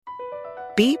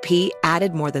BP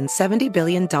added more than $70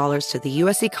 billion to the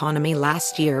U.S. economy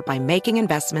last year by making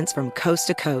investments from coast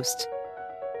to coast.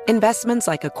 Investments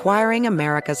like acquiring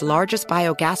America's largest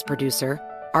biogas producer,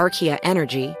 Archaea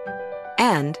Energy,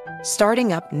 and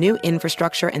starting up new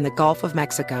infrastructure in the Gulf of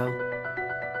Mexico.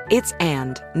 It's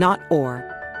and, not or.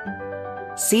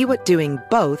 See what doing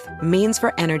both means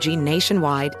for energy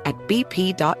nationwide at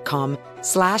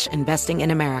bp.com/investing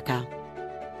in America.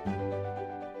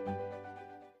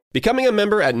 Becoming a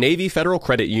member at Navy Federal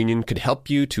Credit Union could help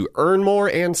you to earn more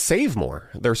and save more.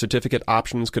 Their certificate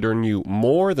options could earn you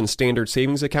more than standard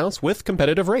savings accounts with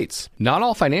competitive rates. Not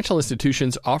all financial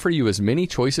institutions offer you as many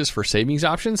choices for savings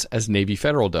options as Navy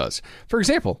Federal does. For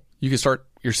example, you can start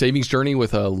your savings journey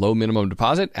with a low minimum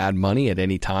deposit, add money at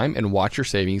any time, and watch your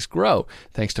savings grow.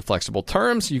 Thanks to flexible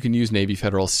terms, you can use Navy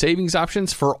Federal's savings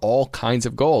options for all kinds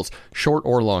of goals, short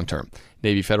or long term.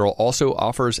 Navy Federal also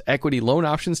offers equity loan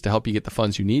options to help you get the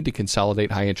funds you need to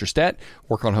consolidate high-interest debt,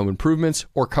 work on home improvements,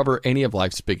 or cover any of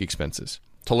life's big expenses.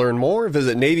 To learn more,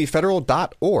 visit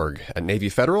NavyFederal.org. At Navy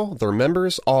Federal, their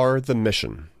members are the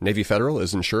mission. Navy Federal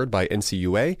is insured by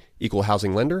NCUA, Equal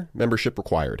Housing Lender, membership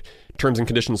required. Terms and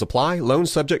conditions apply,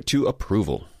 loans subject to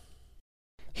approval.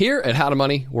 Here at How to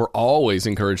Money, we're always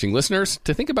encouraging listeners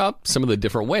to think about some of the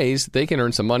different ways they can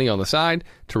earn some money on the side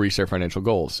to reach their financial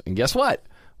goals. And guess what?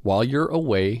 While you're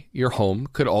away, your home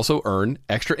could also earn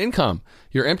extra income.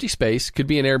 Your empty space could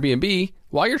be an Airbnb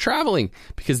while you're traveling,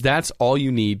 because that's all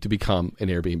you need to become an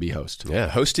Airbnb host. Yeah,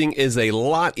 hosting is a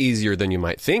lot easier than you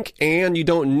might think, and you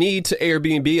don't need to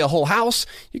Airbnb a whole house.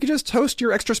 You can just host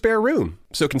your extra spare room.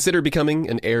 So consider becoming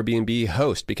an Airbnb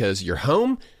host, because your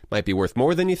home might be worth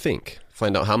more than you think.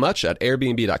 Find out how much at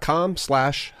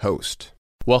airbnb.com/host.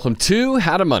 Welcome to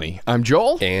How to Money. I'm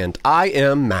Joel. And I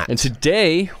am Matt. And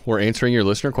today, we're answering your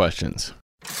listener questions.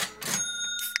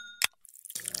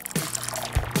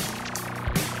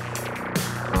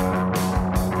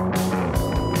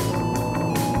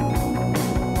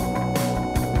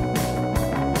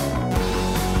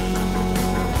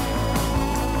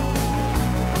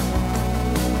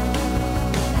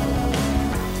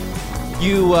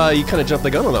 You kind of jumped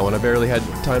the gun on that one. I barely had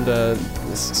time to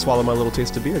swallow my little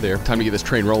taste of beer there. Time to get this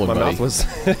train rolling, my buddy. mouth was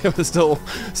it was still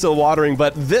watering.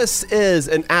 But this is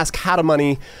an Ask How to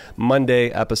Money Monday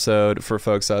episode for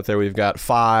folks out there. We've got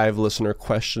 5 listener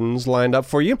questions lined up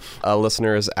for you. A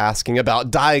listener is asking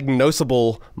about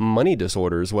diagnosable money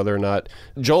disorders, whether or not,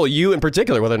 Joel, you in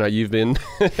particular, whether or not you've been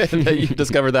that you've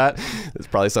discovered that. This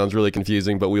probably sounds really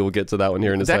confusing, but we will get to that one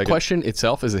here in a second. That question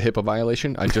itself is a HIPAA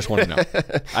violation. I just want to know.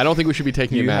 I don't think we should be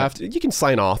taking you can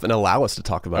sign off and allow us to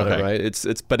talk about it, right?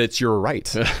 But it's your right.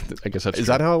 I guess that's Is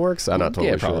true. that how it works? I'm not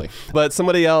totally sure. Probably. But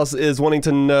somebody else is wanting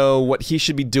to know what he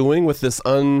should be doing with this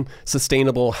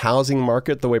unsustainable housing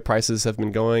market, the way prices have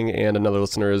been going. And another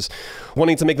listener is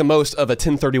wanting to make the most of a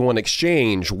 1031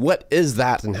 exchange. What is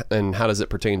that, and how does it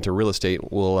pertain to real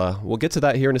estate? We'll get to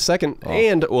that here in a second,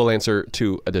 and we'll answer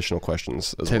 2 additional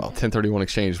questions as well. 1031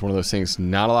 exchange is one of those things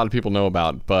not a lot of people know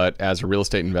about, but as a real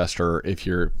estate investor, if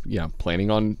you're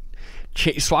planning on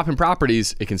swapping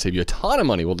properties, it can save you a ton of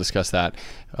money. We'll discuss that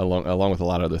along with a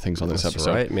lot of other things on this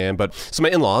episode. That's right, man. But so my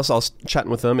in-laws, I was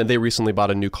chatting with them, and they recently bought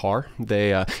a new car.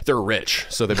 They're rich,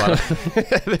 so they bought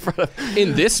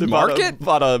in this market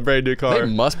bought a brand new car. They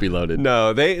must be loaded.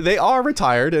 No, they are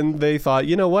retired, and they thought,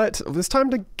 you know what, it's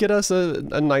time to get us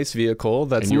a nice vehicle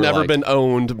that's never been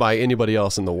owned by anybody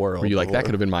else in the world. Were you like, that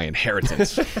could have been my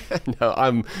inheritance? No,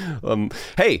 I'm.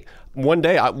 Hey. One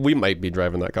day, we might be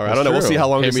driving that car. I don't know. We'll see how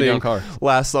long this thing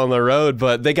lasts on the road.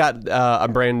 But they got a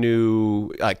brand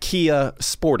new Kia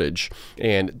Sportage.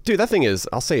 And, dude, that thing is,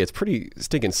 I'll say it's pretty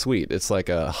stinking sweet. It's like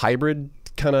a hybrid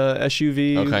kind of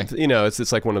SUV. Okay. You know,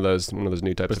 it's like one of those new types of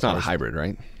cars. It's not a hybrid,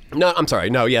 right? No, I'm sorry.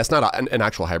 No, it's not an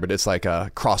actual hybrid. It's like a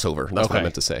crossover. That's what I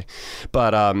meant to say.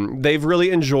 But they've really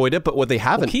enjoyed it. But what they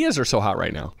haven't... Kias are so hot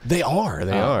right now. They are.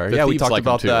 Yeah, we talked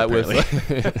about that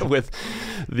with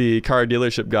the car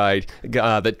dealership guy,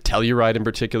 that Telluride in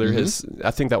particular. Mm-hmm.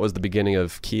 I think that was the beginning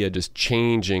of Kia just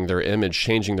changing their image,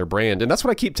 changing their brand. And that's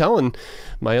what I keep telling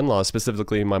my in-laws,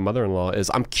 specifically my mother-in-law, is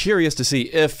I'm curious to see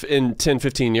if in 10,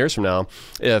 15 years from now,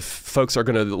 if folks are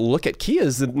going to look at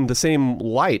Kias in the same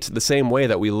light, the same way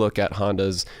that we look at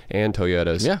Hondas and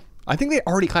Toyotas. Yeah. I think they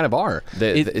already kind of are.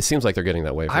 It seems like they're getting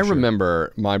that way. I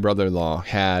remember my brother-in-law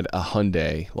had a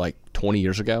Hyundai like 20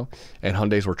 years ago, and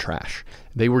Hyundais were trash.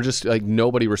 They were just like,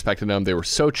 nobody respected them. They were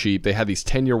so cheap. They had these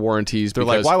 10-year warranties. They're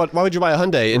like, why would you buy a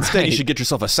Hyundai? Instead, you should get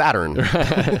yourself a Saturn.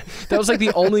 That was like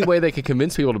the only way they could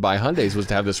convince people to buy Hyundais was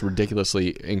to have this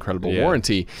ridiculously incredible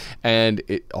warranty. And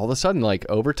all of a sudden, like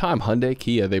over time, Hyundai,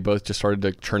 Kia, they both just started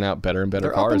to churn out better and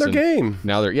better cars. They're up in their game.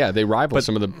 Now they rival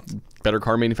some of the better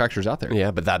car manufacturers out there.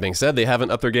 Yeah, but that being said, they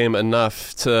haven't upped their game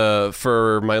enough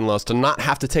for my in-laws to not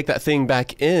have to take that thing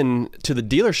back in to the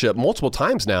dealership multiple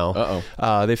times now.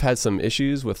 They've had some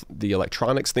issues with the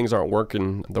electronics. Things aren't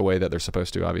working the way that they're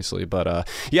supposed to, obviously. But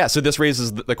so this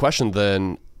raises the question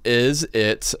then, is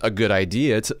it a good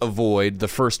idea to avoid the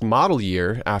first model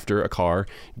year after a car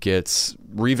gets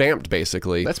revamped,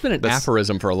 basically? That's been an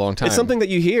aphorism for a long time. It's something that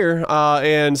you hear.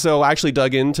 And so I actually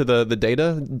dug into the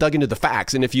data, dug into the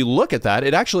facts. And if you look at that,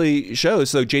 it actually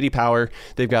shows. So J.D. Power,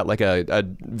 they've got like a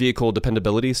vehicle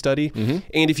dependability study. Mm-hmm.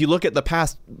 And if you look at the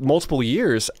past multiple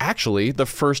years, actually, the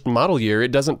first model year,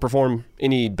 it doesn't perform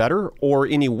any better or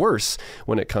any worse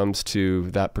when it comes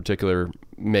to that particular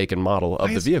make and model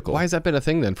of the vehicle. Why has that been a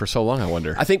thing then for so long, I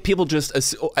wonder? I think people just,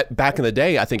 back in the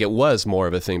day, I think it was more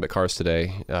of a thing, but cars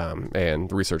today, and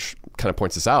the research kind of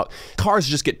points this out, cars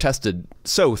just get tested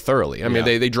so thoroughly. I mean,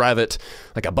 they drive it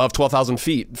like above 12,000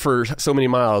 feet for so many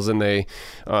miles, and they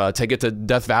take it to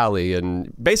Death Valley,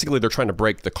 and basically they're trying to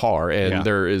break the car, and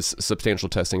there is substantial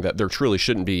testing that there truly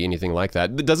shouldn't be anything like that.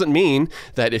 It doesn't mean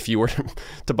that if you were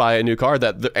to buy a new car,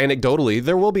 that anecdotally,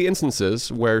 there will be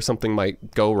instances where something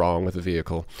might go wrong with a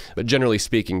vehicle. But generally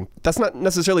speaking, that's not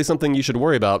necessarily something you should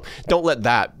worry about. Don't let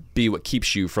that be what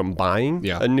keeps you from buying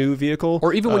a new vehicle.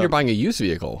 Or even when you're buying a used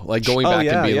vehicle, like going back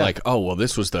and being like, oh, well,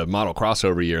 this was the model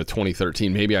crossover year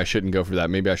 2013. Maybe I shouldn't go for that.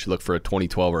 Maybe I should look for a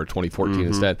 2012 or a 2014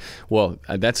 instead. Well,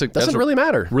 doesn't really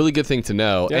matter. Really good thing to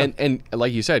know. Yeah. And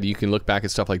like you said, you can look back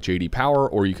at stuff like J.D. Power,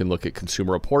 or you can look at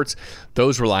Consumer Reports.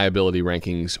 Those reliability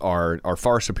rankings are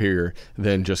far superior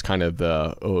than just kind of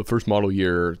the first model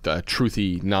year, the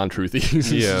truthy,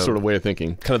 non-truthy sort of way of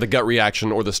thinking. Kind of the gut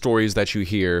reaction or the stories that you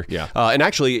hear. Yeah. And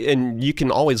actually, and you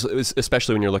can always,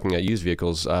 especially when you're looking at used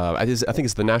vehicles, I think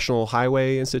it's the National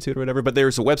Highway Institute or whatever, but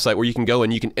there's a website where you can go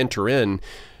and you can enter in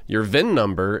your VIN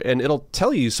number, and it'll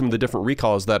tell you some of the different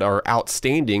recalls that are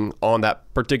outstanding on that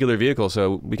particular vehicle.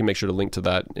 So we can make sure to link to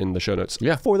that in the show notes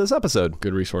for this episode.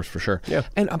 Good resource for sure. Yeah.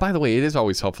 And by the way, it is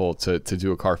always helpful to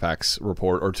do a Carfax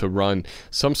report or to run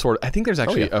some sort of, I think there's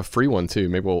actually a free one too.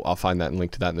 Maybe I'll find that and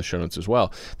link to that in the show notes as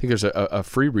well. I think there's a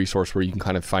free resource where you can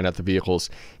kind of find out the vehicle's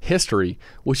history,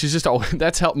 which is just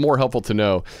that's more helpful to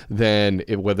know than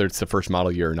whether it's the first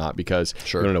model year or not, because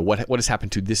you don't know what has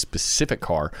happened to this specific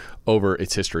car over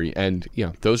its history. And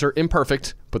those are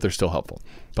imperfect, but they're still helpful.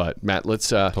 But Matt,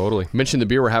 let's mention the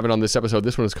beer we're having on this episode.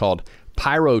 This one is called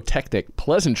Pyrotechnic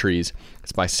Pleasantries.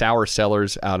 It's by Sour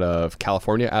Cellars out of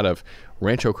California, out of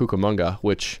Rancho Cucamonga,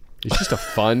 which is just a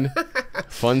fun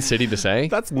city to say.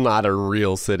 That's not a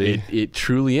real city. It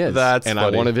truly is. That's and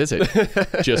funny. I want to visit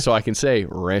just so I can say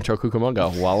Rancho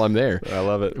Cucamonga while I'm there. I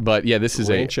love it. But yeah, this is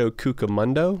Rancho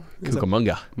Cucamundo?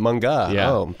 Cucamonga. Munga.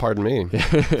 Yeah. Oh, pardon me.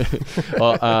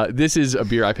 Well, this is a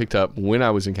beer I picked up when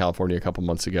I was in California a couple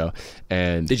months ago.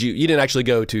 And you didn't actually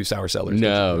go to Sour Cellars?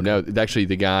 No. Actually,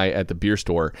 the guy at the beer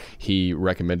store, he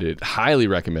highly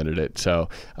recommended it. So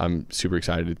I'm super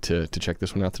excited to check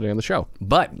this one out today on the show.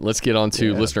 But let's get on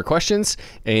to listener questions.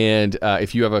 And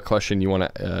if you have a question you want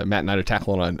Matt and I to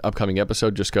tackle on an upcoming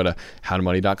episode, just go to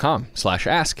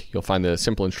howtomoney.com/ask. You'll find the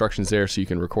simple instructions there so you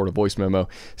can record a voice memo,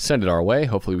 send it our way.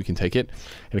 Hopefully we can take it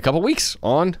in a couple weeks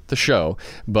on the show.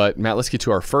 But Matt, let's get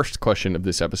to our first question of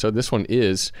this episode. This one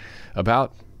is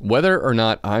about whether or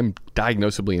not I'm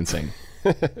diagnosably insane.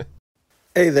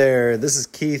 Hey there, this is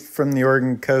Keith from the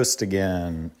Oregon coast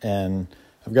again. And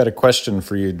I've got a question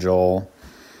for you, Joel,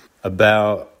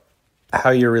 about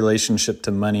how your relationship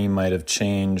to money might have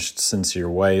changed since your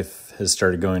wife has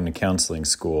started going to counseling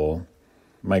school.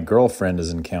 My girlfriend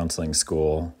is in counseling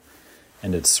school,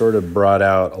 and it's sort of brought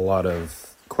out a lot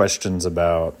of questions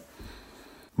about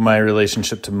my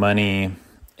relationship to money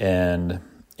and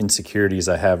insecurities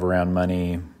I have around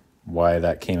money, why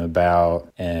that came about,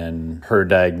 and her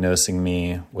diagnosing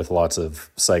me with lots of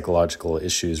psychological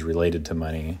issues related to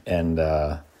money. And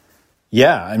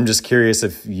I'm just curious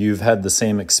if you've had the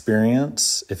same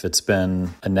experience, if it's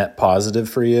been a net positive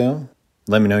for you.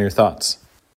 Let me know your thoughts.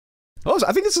 Oh,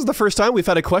 I think this is the first time we've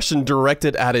had a question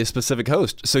directed at a specific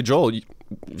host. So, Joel,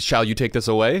 shall you take this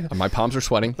away? My palms are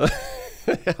sweating.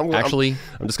 I'm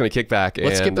just going to kick back.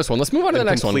 Let's skip this one. Let's move on to the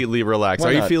next one. Completely relax.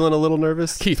 Are you feeling a little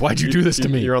nervous? Keith, why'd you do this to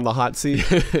me? You're on the hot seat.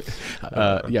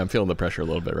 I'm feeling the pressure a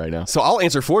little bit right now. So I'll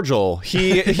answer for Joel.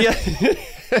 He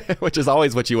which is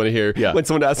always what you want to hear when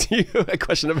someone asks you a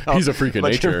question about. He's a freak of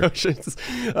nature. Emotions.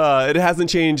 It hasn't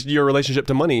changed your relationship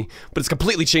to money, but it's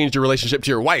completely changed your relationship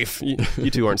to your wife. You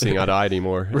two aren't seeing eye to eye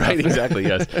anymore. Right, exactly,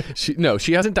 yes.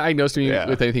 She hasn't diagnosed me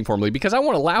with anything formally because I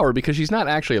won't allow her, because she's not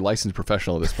actually a licensed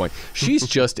professional at this point. She's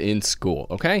just in school,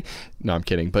 okay? No, I'm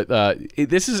kidding. But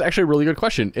this is actually a really good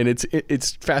question, and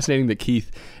it's fascinating that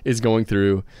Keith is going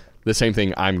through the same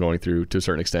thing I'm going through to a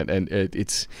certain extent, and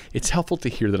it's helpful to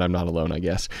hear that I'm not alone, I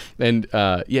guess. And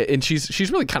and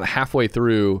she's really kind of halfway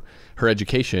through her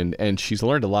education, and she's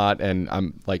learned a lot. And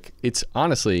I'm like, it's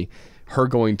honestly her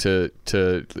going to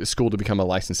school to become a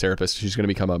licensed therapist. She's going to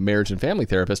become a marriage and family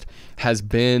therapist, has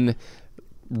been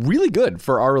really good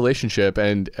for our relationship,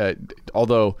 and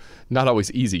although not always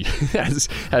easy,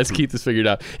 as Keith has figured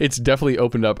out, it's definitely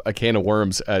opened up a can of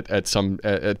worms at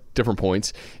different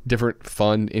points, different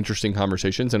fun, interesting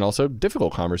conversations, and also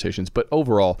difficult conversations. But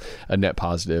overall, a net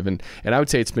positive, and I would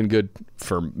say it's been good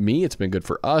for me. It's been good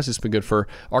for us. It's been good for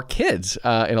our kids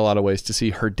in a lot of ways to see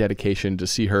her dedication, to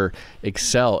see her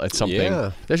excel at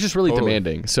something that's just really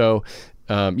demanding. So,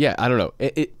 I don't know.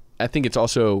 I think it's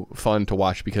also fun to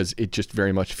watch because it just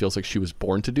very much feels like she was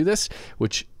born to do this,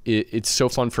 which it's so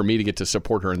fun for me to get to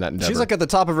support her in that endeavor. She's like at the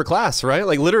top of her class, right?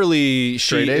 Like literally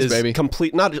Straight she A's, is baby.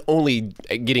 complete, not only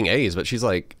getting A's, but she's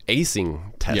like acing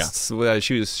tests. Yeah.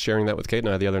 She was sharing that with Kate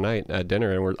and I the other night at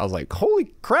dinner, and I was like,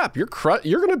 holy crap, you're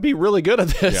going to be really good at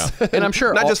this. Yeah. And I'm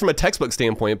sure not just from a textbook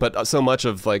standpoint, but so much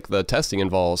of like the testing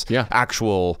involves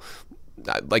actual,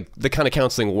 like the kind of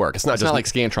counseling work. It's not like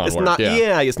Scantron work.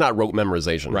 It's not rote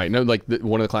memorization. Right. No, like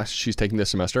one of the classes she's taking this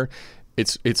semester,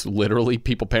 it's literally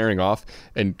people pairing off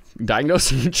and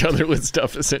diagnosing each other with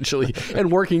stuff essentially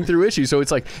and working through issues. So it's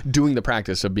like doing the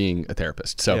practice of being a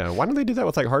therapist. So why don't they do that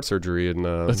with like heart surgery? And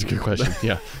that's a good question.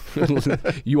 Yeah.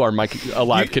 You are my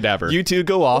alive cadaver. You two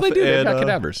go off. Well, they do. They've got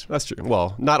cadavers. That's true.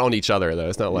 Well, not on each other though.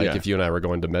 It's not like if you and I were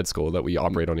going to med school that we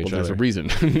operate on each other. There's a reason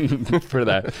for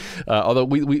that. Although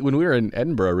we when we were in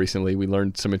Edinburgh recently, we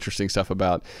learned some interesting stuff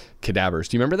about cadavers.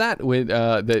 Do you remember that? With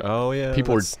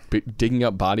people were digging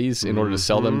up bodies in order to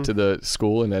sell them to the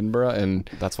school in Edinburgh, and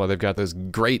that's why they've got those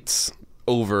grates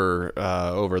over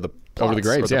the plots, over the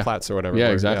grates, or the plats or whatever. Yeah,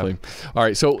 exactly. All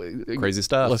right, so crazy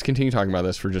stuff. Let's continue talking about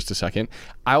this for just a second.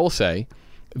 I will say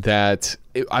that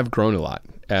I've grown a lot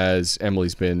as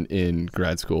Emily's been in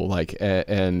grad school,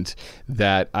 and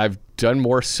that I've done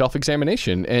more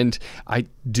self-examination. And I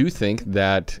do think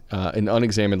that an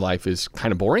unexamined life is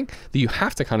kind of boring, that you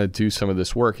have to kind of do some of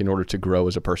this work in order to grow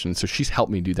as a person. So she's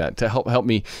helped me do that, to help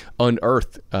me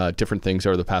unearth different things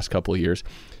over the past couple of years,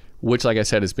 which, like I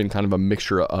said, has been kind of a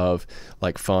mixture of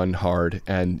like fun, hard,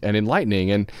 and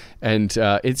enlightening. And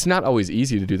it's not always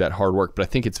easy to do that hard work, but I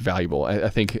think it's valuable. I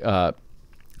think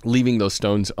leaving those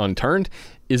stones unturned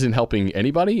isn't helping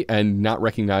anybody, and not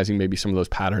recognizing maybe some of those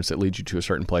patterns that lead you to a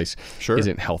certain place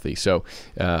isn't healthy. So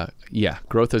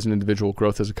growth as an individual,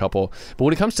 growth as a couple. But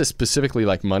when it comes to specifically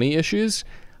like money issues,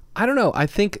 I don't know. I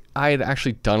think I had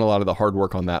actually done a lot of the hard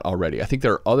work on that already. I think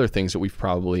there are other things that we've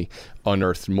probably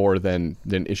unearthed more than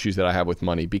issues that I have with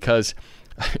money, because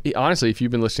honestly, if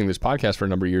you've been listening to this podcast for a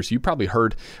number of years, you probably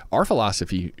heard our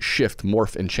philosophy shift,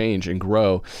 morph, and change and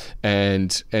grow,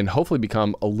 and hopefully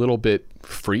become a little bit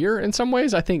freer in some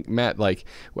ways. I think, Matt, like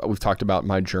we've talked about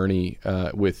my journey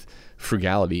with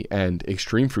frugality and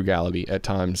extreme frugality at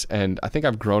times, and I think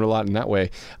I've grown a lot in that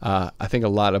way. I think a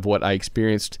lot of what I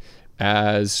experienced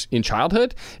as in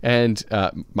childhood and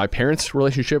my parents'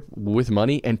 relationship with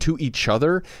money and to each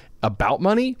other about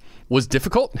money was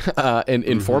difficult and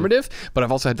informative, but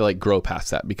I've also had to like grow past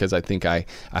that, because I think I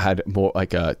had more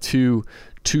like a too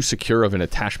secure of an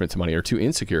attachment to money, or too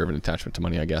insecure of an attachment to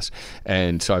money, I guess.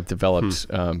 And so I've developed,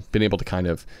 been able to kind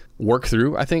of work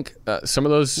through, I think, some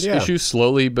of those issues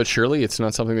slowly but surely. It's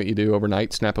not something that you do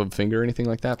overnight, snap of a finger or anything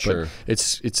like that. But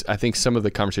it's I think some of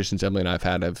the conversations Emily and I have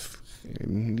had have,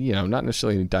 not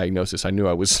necessarily any diagnosis. I knew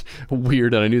I was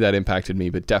weird, and I knew that impacted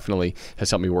me, but definitely has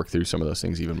helped me work through some of those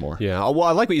things even more. Yeah. Well,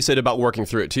 I like what you said about working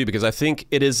through it too, because I think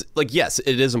it is like, yes,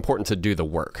 it is important to do the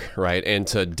work, right? And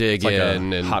to dig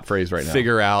in and hot phrase right now.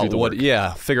 Figure out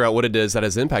what it is that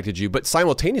has impacted you. But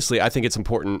simultaneously, I think it's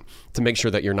important to make sure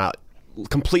that you're not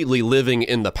completely living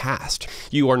in the past.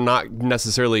 You are not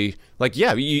necessarily like,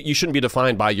 you shouldn't be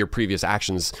defined by your previous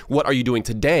actions. What are you doing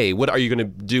today? What are you going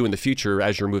to do in the future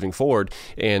as you're moving forward?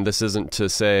 And this isn't to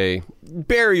say,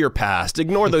 bury your past,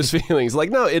 ignore those feelings.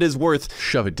 Like, no, it is worth...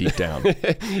 Shove it deep down.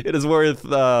 It is worth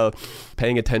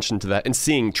paying attention to that and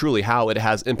seeing truly how it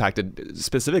has impacted,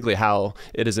 specifically how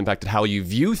it has impacted how you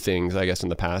view things, I guess, in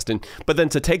the past. But then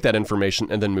to take that information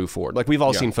and then move forward. Like, we've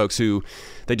all seen folks who,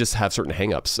 they just have certain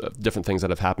hangups of different things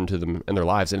that have happened to them in their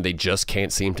lives, and they just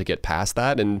can't seem to get past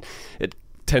that. And it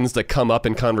tends to come up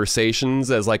in conversations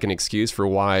as like an excuse for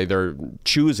why they're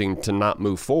choosing to not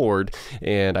move forward.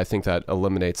 And I think that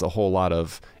eliminates a whole lot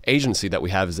of agency that we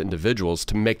have as individuals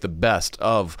to make the best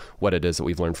of what it is that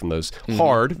we've learned from those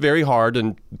hard, very hard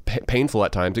and painful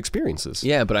at times experiences.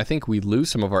 Yeah, but I think we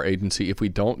lose some of our agency if we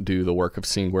don't do the work of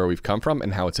seeing where we've come from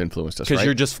and how it's influenced us. Because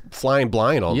you're just flying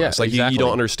blind almost. Yes, like exactly. you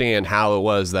don't understand how it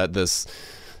was that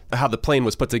how the plane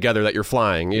was put together that you're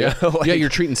flying. You know? Yeah, you're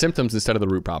treating symptoms instead of the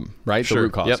root problem, right? Sure. The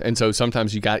root cause. Yep. And so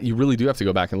sometimes you really do have to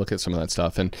go back and look at some of that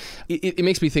stuff. And it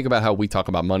makes me think about how we talk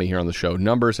about money here on the show.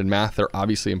 Numbers and math are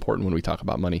obviously important when we talk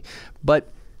about money.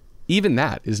 But even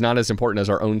that is not as important as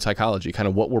our own psychology, kind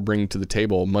of what we're bringing to the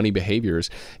table, money behaviors,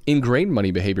 ingrained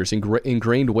money behaviors,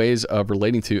 ingrained ways of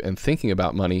relating to and thinking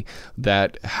about money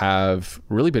that have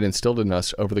really been instilled in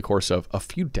us over the course of a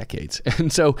few decades.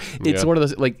 And so it's one of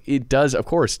those, like, it does, of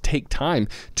course, take time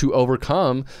to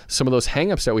overcome some of those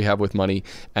hangups that we have with money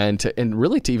and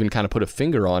really to even kind of put a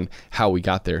finger on how we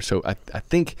got there. So I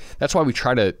think that's why we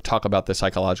try to talk about the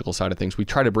psychological side of things. We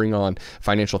try to bring on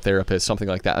financial therapists, something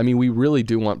like that. I mean, we really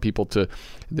do want people to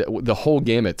the whole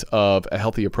gamut of a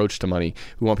healthy approach to money.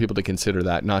 We want people to consider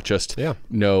that, not just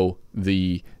know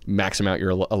the max amount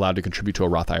you're allowed to contribute to a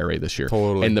Roth IRA this year.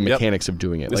 Totally. And the mechanics of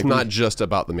doing it. It's not just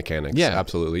about the mechanics. Yeah.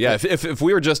 Absolutely. Yeah. If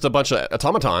we were just a bunch of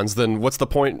automatons, then what's the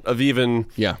point of even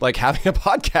like having a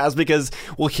podcast? Because,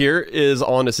 well, here is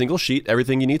on a single sheet,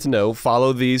 everything you need to know,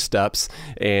 follow these steps,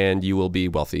 and you will be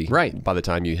wealthy by the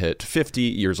time you hit 50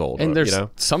 years old. And there's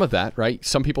some of that, right?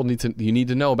 Some people you need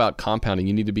to know about compounding.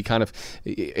 You need to be kind of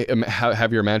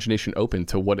have your imagination open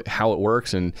to how it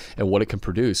works and what it can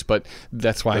produce. But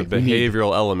that's why the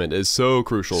behavioral element is so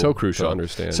crucial to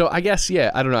understand. So I guess,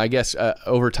 I don't know. I guess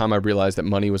over time I realized that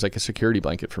money was like a security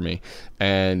blanket for me,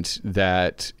 and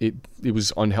that it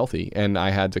was unhealthy, and I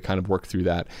had to kind of work through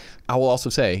that. I will also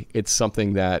say it's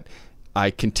something that I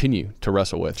continue to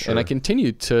wrestle with, and I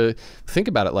continue to think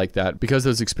about it like that because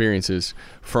those experiences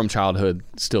from childhood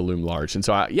still loom large. And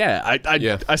so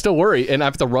I still worry, and I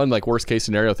have to run like worst case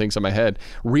scenario things in my head,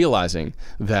 realizing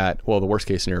that, well, the worst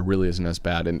case scenario really isn't as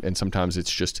bad, and sometimes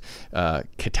it's just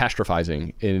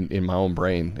catastrophizing in my own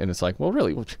brain, and it's like, well,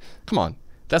 really, come on.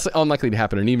 That's unlikely to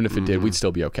happen, and even if it did, we'd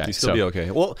still be okay. You'd still be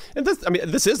okay. Well, and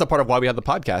this is the part of why we have the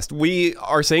podcast. We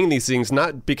are saying these things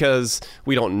not because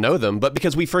we don't know them, but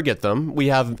because we forget them. We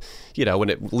have,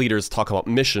 when leaders talk about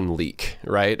mission leak,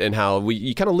 right, and how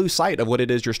you kind of lose sight of what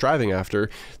it is you're striving after.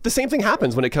 The same thing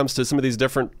happens when it comes to some of these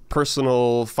different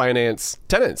personal finance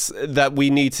tenets that we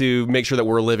need to make sure that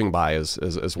we're living by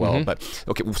as well. But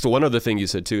okay, so one other thing you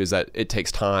said too is that it takes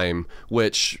time,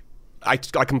 which I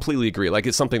completely agree. Like,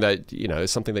 it's something that, you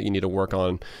need to work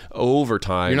on over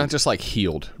time. You're not just like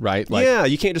healed, right?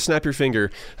 You can't just snap your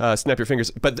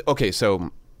fingers. But okay,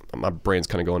 so my brain's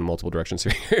kind of going in multiple directions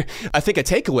here. I think a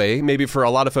takeaway maybe for a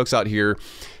lot of folks out here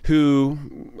who,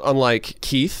 unlike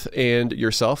Keith and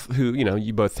yourself, who,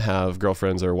 you both have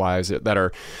girlfriends or wives that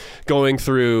are going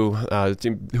through,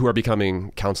 who are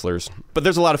becoming counselors. But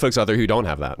there's a lot of folks out there who don't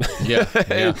have that.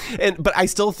 Yeah. But I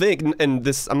still think, and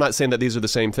this, I'm not saying that these are the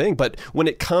same thing, but when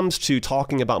it comes to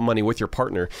talking about money with your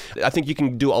partner, I think you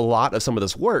can do a lot of some of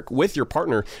this work with your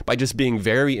partner by just being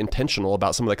very intentional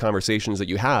about some of the conversations that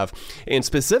you have, and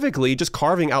specifically just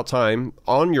carving out time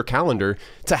on your calendar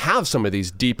to have some of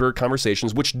these deeper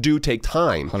conversations, which do take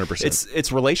time. 100%.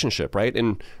 It's relationship, right?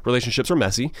 And relationships are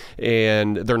messy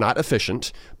and they're not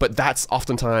efficient, but that's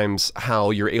oftentimes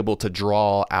how you're able to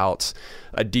draw out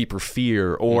a deeper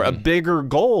fear or a bigger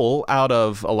goal out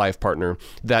of a life partner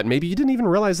that maybe you didn't even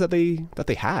realize that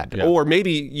they had. Yeah. Or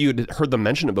maybe you'd heard them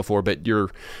mention it before, but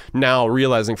you're now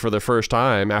realizing for the first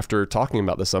time after talking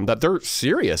about this that they're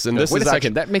serious. And wait a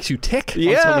second, that makes you tick on so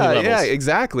many levels. Yeah,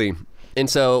 exactly. And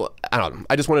so, I don't know,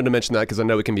 I just wanted to mention that because I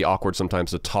know it can be awkward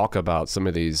sometimes to talk about some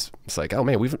of these. It's like, oh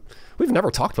man, we've never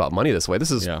talked about money this way.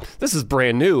 This is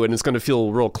brand new, and it's going to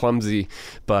feel real clumsy.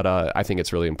 But I think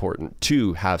it's really important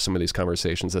to have some of these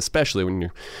conversations, especially when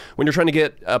you're trying to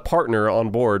get a partner on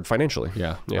board financially.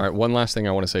 Yeah. All right. One last thing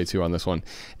I want to say too on this one,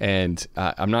 and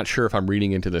I'm not sure if I'm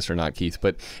reading into this or not, Keith,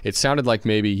 but it sounded like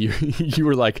maybe you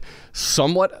were like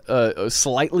somewhat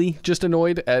slightly just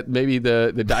annoyed at maybe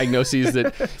the diagnoses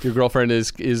that your girlfriend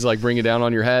is like bringing down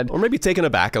on your head, or maybe taken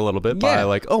aback a little bit by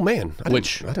like, oh man, I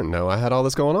didn't know I had all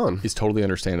this going on. Is totally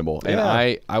understandable. And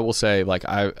I will say, like,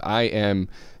 I am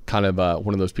kind of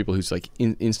one of those people who's like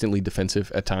instantly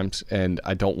defensive at times, and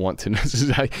I don't want to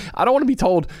necessarily, I don't want to be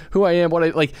told who I am, what I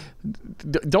like.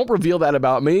 Don't reveal that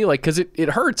about me, like, because it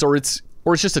hurts, or it's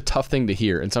or it's just a tough thing to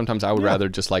hear. And sometimes I would rather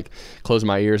just like close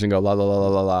my ears and go la la la la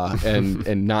la la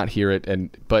and not hear it.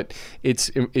 But it's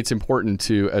important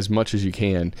to, as much as you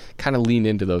can, kind of lean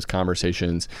into those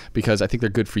conversations, because I think they're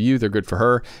good for you, they're good for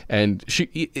her, and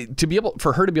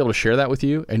for her to be able to share that with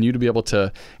you and you to be able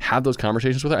to have those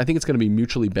conversations with her. I think it's going to be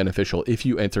mutually beneficial if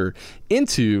you enter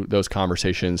into those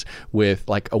conversations with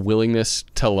like a willingness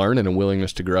to learn and a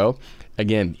willingness to grow.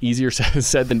 Again, easier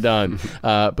said than done,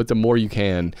 but the more you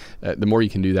can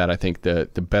do that, I think the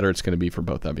better it's going to be for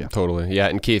both of you. Totally. Yeah.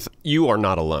 And Keith, you are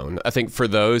not alone. I think for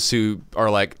those who are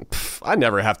like, I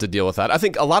never have to deal with that, I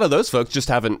think a lot of those folks just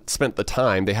haven't spent the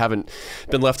time. They haven't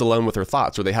been left alone with their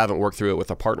thoughts, or they haven't worked through it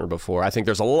with a partner before. I think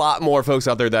there's a lot more folks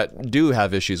out there that do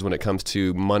have issues when it comes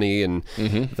to money and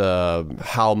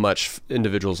how much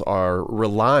individuals are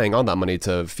relying on that money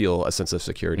to feel a sense of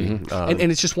security. And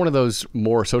it's just one of those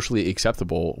more socially acceptable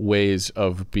ways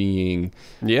of being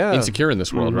insecure in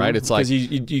this world, right? It's like,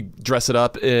 because you dress it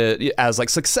up as like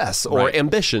success or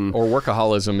ambition. Or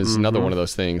workaholism is another one of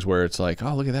those things where it's like,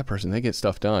 oh, look at that person, they get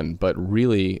stuff done. But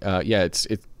really,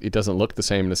 it doesn't look the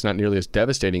same, and it's not nearly as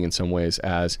devastating in some ways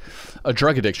as a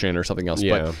drug addiction or something else.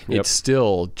 But it's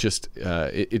still just,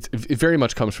 it very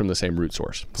much comes from the same root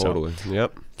source. Totally. So,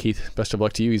 yep. Keith, best of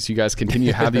luck to you as you guys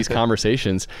continue to have these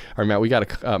conversations. All right, Matt, we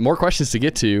got more questions to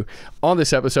get to on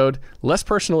this episode. Less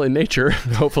personal in nature,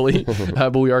 hopefully,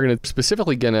 but we are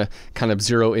specifically going to kind of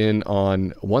zero in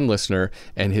on one listener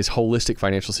and his holistic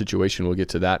financial situation. We'll get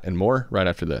to that and more right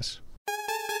after this.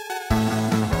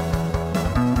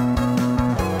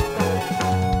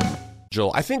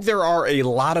 Joel, I think there are a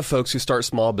lot of folks who start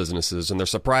small businesses and they're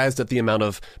surprised at the amount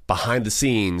of behind the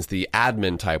scenes, the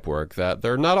admin type work that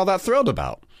they're not all that thrilled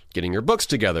about. Getting your books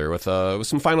together with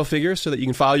some final figures so that you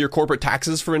can file your corporate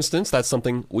taxes, for instance. That's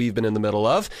something we've been in the middle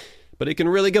of. But it can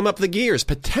really gum up the gears,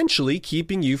 potentially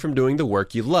keeping you from doing the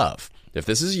work you love. If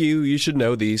this is you, you should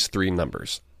know these three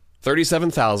numbers: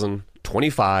 37,000,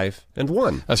 25, and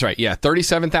 1. That's right. Yeah,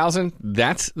 37,000.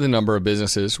 That's the number of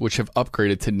businesses which have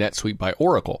upgraded to NetSuite by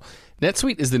Oracle.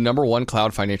 NetSuite is the #1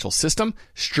 cloud financial system,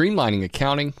 streamlining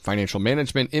accounting, financial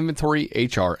management, inventory,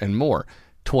 HR, and more.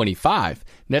 25.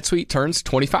 NetSuite turns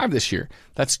 25 this year.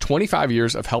 That's 25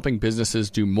 years of helping businesses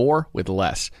do more with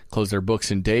less, close their books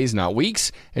in days, not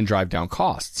weeks, and drive down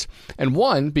costs. And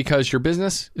 1, because your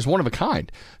business is one of a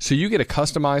kind. So you get a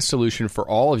customized solution for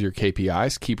all of your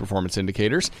KPIs, key performance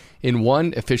indicators, in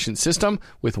one efficient system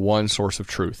with one source of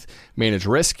truth. Manage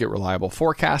risk, get reliable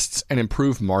forecasts, and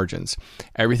improve margins.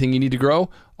 Everything you need to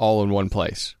grow, all in one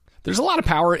place. There's a lot of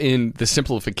power in the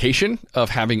simplification of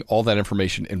having all that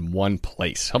information in one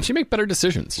place. Helps you make better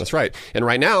decisions. That's right. And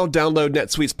right now, download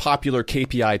NetSuite's popular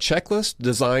KPI checklist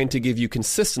designed to give you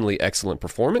consistently excellent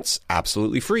performance,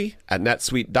 absolutely free, at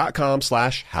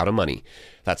netsuite.com/howtomoney.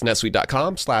 That's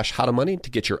netsuite.com/howtomoney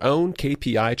to get your own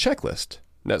KPI checklist.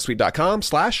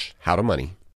 netsuite.com/howtomoney.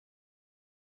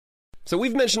 So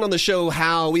we've mentioned on the show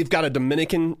how we've got a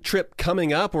Dominican trip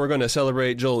coming up. We're going to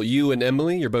celebrate, Joel, you and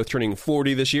Emily. You're both turning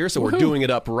 40 this year, so we're doing it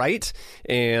up right.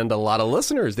 And a lot of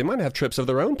listeners, they might have trips of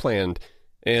their own planned.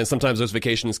 And sometimes those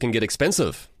vacations can get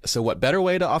expensive. So what better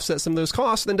way to offset some of those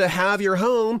costs than to have your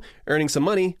home earning some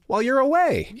money while you're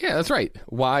away? Yeah, that's right.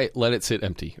 Why let it sit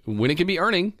empty when it can be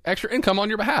earning extra income on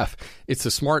your behalf? It's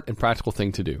a smart and practical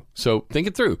thing to do. So think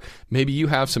it through. Maybe you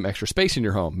have some extra space in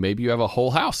your home. Maybe you have a whole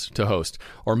house to host.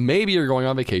 Or maybe you're going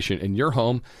on vacation and your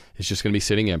home is just going to be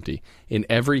sitting empty. In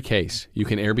every case, you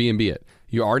can Airbnb it.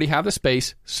 You already have the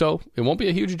space, so it won't be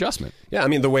a huge adjustment. Yeah, I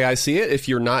mean, the way I see it, if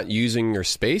you're not using your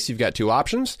space, you've got two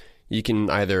options. You can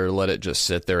either let it just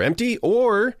sit there empty,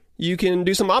 or you can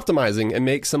do some optimizing and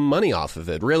make some money off of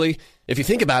it. Really, if you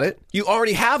think about it, you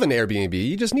already have an Airbnb.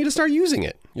 You just need to start using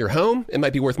it. Your home, it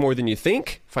might be worth more than you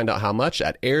think. Find out how much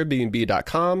at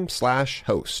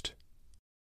airbnb.com/host.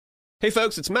 Hey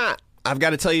folks, it's Matt. I've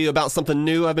got to tell you about something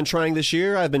new I've been trying this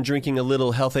year. I've been drinking a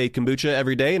little Health Aid kombucha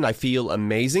every day, and I feel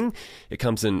amazing. It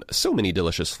comes in so many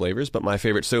delicious flavors, but my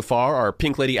favorites so far are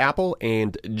Pink Lady Apple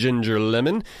and Ginger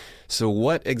Lemon. So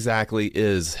what exactly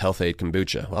is Health Aid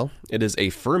kombucha? Well, it is a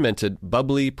fermented,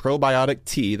 bubbly probiotic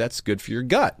tea that's good for your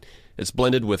gut. It's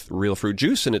blended with real fruit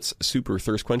juice, and it's super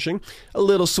thirst-quenching, a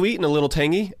little sweet and a little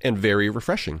tangy, and very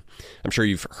refreshing. I'm sure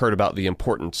you've heard about the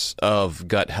importance of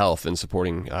gut health and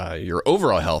supporting your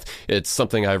overall health. It's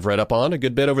something I've read up on a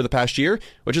good bit over the past year,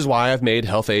 which is why I've made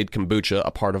Health Aid kombucha a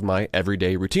part of my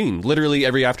everyday routine. Literally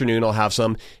every afternoon I'll have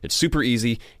some. It's super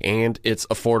easy, and it's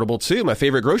affordable too. My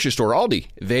favorite grocery store, Aldi,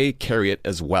 they carry it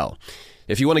as well.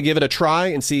 If you want to give it a try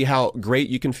and see how great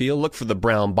you can feel, look for the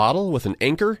brown bottle with an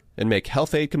anchor and make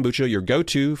Health Aid kombucha your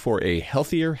go-to for a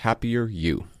healthier, happier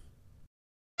you.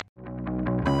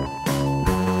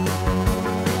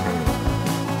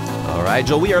 right,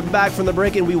 Joel, we are back from the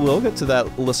break, and we will get to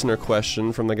that listener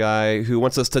question from the guy who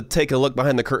wants us to take a look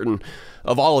behind the curtain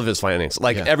of all of his finance,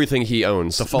 everything he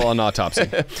owns. The full-on autopsy.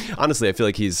 Honestly, I feel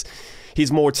like he's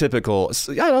more typical.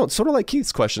 I don't know, sort of like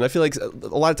Keith's question. I feel like a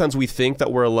lot of times we think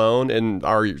that we're alone and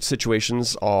our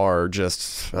situations are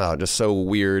just so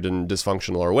weird and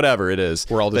dysfunctional or whatever it is.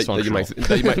 We're all dysfunctional.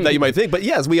 That you might think. But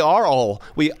yes, we are all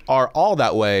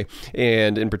that way.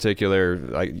 And in particular,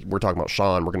 we're talking about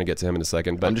Sean. We're going to get to him in a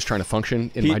second. But I'm just trying to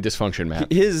function in my dysfunction,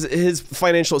 Matt. His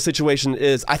financial situation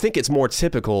is, I think it's more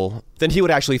typical than he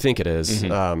would actually think it is.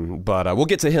 Mm-hmm. But we'll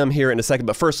get to him here in a second.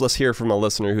 But first, let's hear from a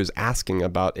listener who's asking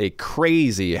about a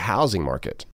crazy housing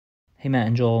market. Hey, Matt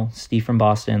and Joel. Steve from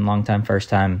Boston, long time, first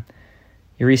time.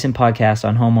 Your recent podcast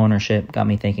on home ownership got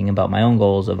me thinking about my own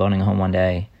goals of owning a home one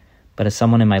day. But as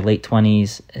someone in my late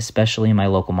 20s, especially in my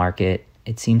local market,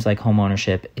 it seems like home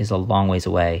ownership is a long ways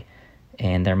away,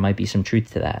 and there might be some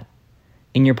truth to that.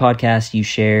 In your podcast, you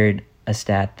shared a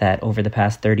stat that over the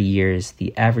past 30 years,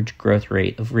 the average growth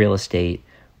rate of real estate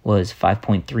was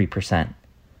 5.3%.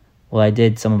 Well, I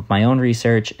did some of my own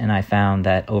research, and I found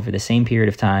that over the same period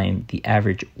of time, the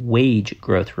average wage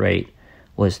growth rate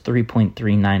was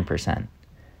 3.39%.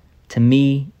 To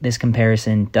me, this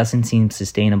comparison doesn't seem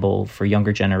sustainable for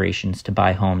younger generations to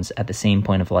buy homes at the same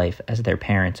point of life as their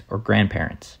parents or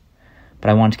grandparents. But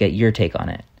I want to get your take on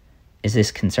it. Is this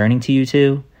concerning to you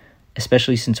too?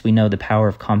 Especially since we know the power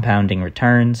of compounding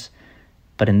returns,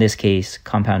 but in this case,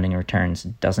 compounding returns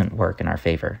doesn't work in our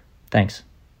favor. Thanks.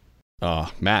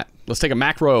 Matt, let's take a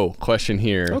macro question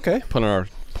here. Okay. Put on our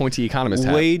pointy economist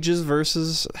hat. Wages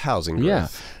versus housing growth. Yeah.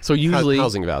 So usually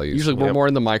housing values. Usually we're more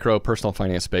in the micro personal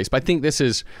finance space. But I think this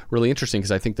is really interesting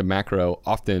because I think the macro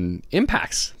often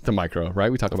impacts the micro,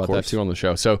 right? We talk about that too on the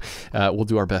show. So we'll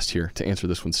do our best here to answer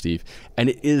this one, Steve. And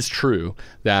it is true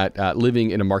that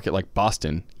living in a market like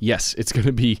Boston, yes, it's going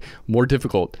to be more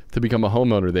difficult to become a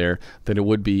homeowner there than it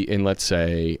would be in, let's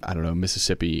say, I don't know,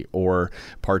 Mississippi or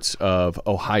parts of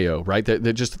Ohio, right?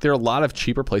 There are a lot of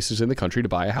cheaper places in the country to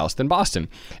buy a house than Boston.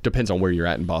 Depends on where you're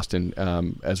at in Boston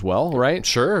as well, right?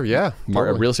 Sure, yeah.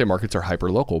 Real estate markets are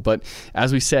hyper-local. But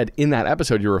as we said in that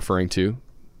episode you're referring to,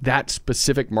 that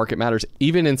specific market matters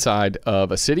even inside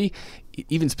of a city,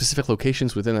 even specific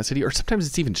locations within that city, or sometimes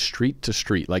it's even street to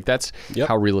street. Like that's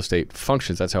how real estate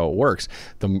functions. That's how it works.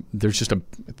 There's just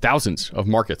thousands of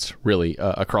markets really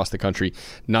across the country,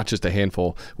 not just a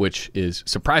handful, which is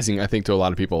surprising, I think, to a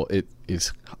lot of people. It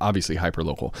is obviously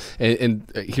hyper-local. And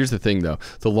here's the thing, though.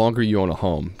 The longer you own a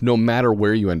home, no matter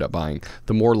where you end up buying,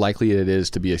 the more likely it is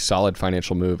to be a solid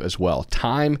financial move as well.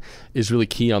 Time is really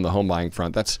key on the home buying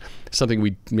front. That's something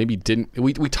we maybe didn't,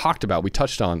 we talked about, we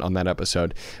touched on that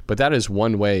episode, but that is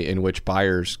one way in which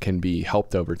buyers can be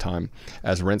helped over time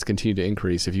as rents continue to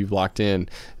increase. If you've locked in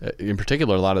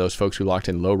particular, a lot of those folks who locked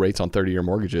in low rates on 30-year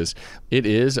mortgages, it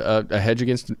is a hedge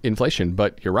against inflation.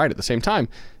 But you're right, at the same time,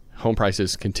 home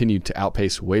prices continue to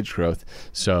outpace wage growth.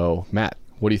 So, Matt,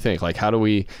 what do you think? Like, how do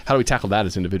we tackle that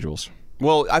as individuals?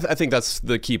 Well, I think that's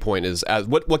the key point is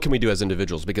what can we do as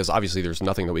individuals? Because obviously there's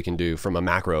nothing that we can do from a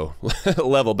macro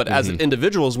level, but as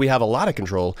individuals, we have a lot of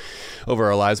control over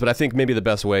our lives. But I think maybe the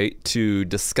best way to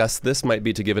discuss this might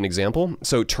be to give an example.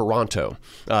 So Toronto,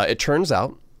 it turns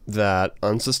out that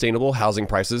unsustainable housing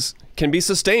prices can be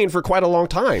sustained for quite a long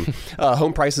time.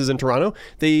 Home prices in Toronto,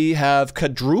 they have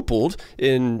quadrupled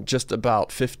in just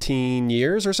about 15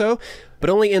 years or so. But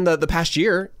only in the past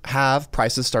year have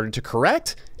prices started to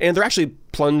correct, and they're actually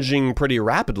plunging pretty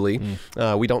rapidly.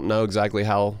 We don't know exactly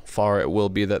how far it will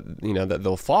be that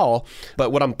they'll fall.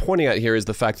 But what I'm pointing at here is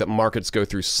the fact that markets go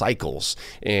through cycles,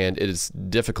 and it is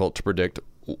difficult to predict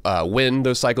when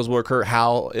those cycles will occur,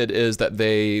 how it is that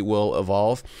they will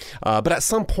evolve. But at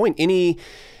some point, any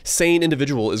sane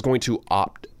individual is going to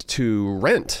opt to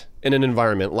rent in an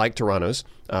environment like Toronto's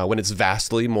when it's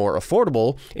vastly more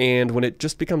affordable and when it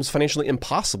just becomes financially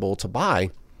impossible to buy.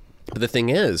 But the thing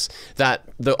is that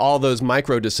all those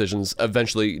micro decisions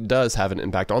eventually does have an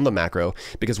impact on the macro,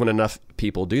 because when enough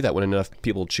people do that, when enough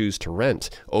people choose to rent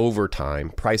over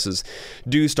time, prices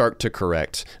do start to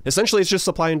correct. Essentially, it's just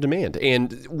supply and demand.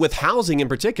 And with housing in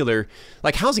particular,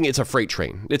 like housing, it's a freight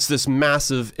train. It's this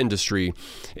massive industry,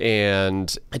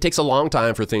 and it takes a long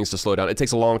time for things to slow down. It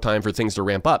takes a long time for things to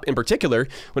ramp up, in particular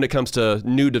when it comes to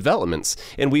new developments.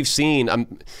 And we've seen,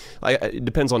 it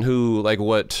depends on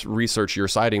what research you're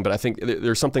citing, but I think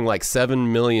there's something like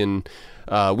 7 million.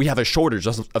 We have a shortage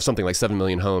of something like 7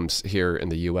 million homes here in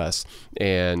the U.S.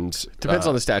 And depends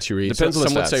on the stats you read. Depends on the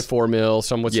some stats. Would say 4 mil.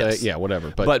 Some would say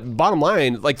whatever. But bottom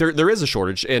line, like there is a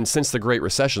shortage, and since the Great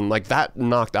Recession, like that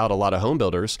knocked out a lot of home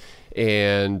builders,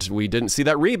 and we didn't see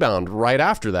that rebound right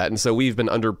after that, and so we've been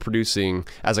underproducing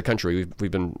as a country.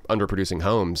 We've been underproducing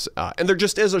homes, and there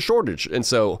just is a shortage, and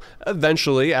so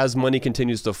eventually, as money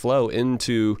continues to flow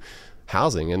into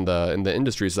housing and the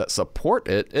industries that support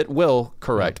it, it will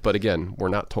correct. But again, we're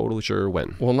not totally sure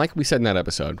when. Well, and like we said in that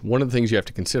episode, one of the things you have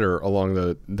to consider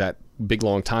along that big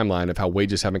long timeline of how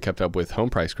wages haven't kept up with home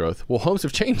price growth. Well, homes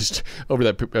have changed over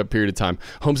that period of time.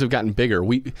 Homes have gotten bigger.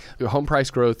 Home price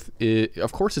growth,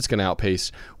 of course, it's going to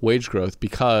outpace wage growth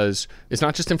because it's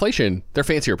not just inflation; they're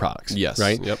fancier products. Yes,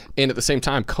 right. Yep. And at the same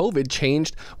time, COVID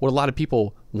changed what a lot of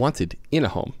people wanted in a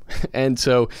home, and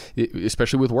so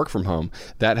especially with work from home,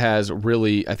 that has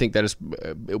really, I think that is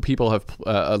people have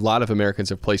a lot of Americans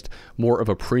have placed more of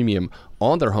a premium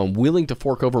on their home, willing to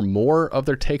fork over more of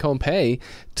their take-home pay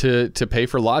to pay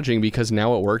for lodging because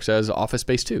now it works as office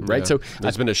space too, right? Yeah. So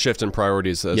there's been a shift in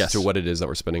priorities as to what it is that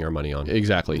we're spending our money on.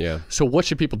 Exactly. Yeah. So what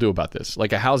should people do about this?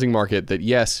 Like a housing market that,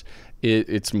 yes,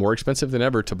 it's more expensive than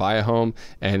ever to buy a home,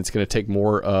 and it's going to take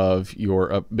more of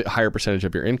a higher percentage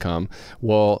of your income.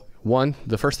 Well, one,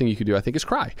 the first thing you could do, I think, is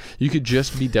cry. You could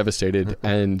just be devastated,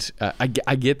 and I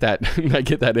get that. I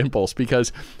get that impulse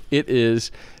because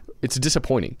it's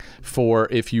disappointing for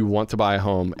if you want to buy a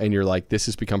home and you're like, this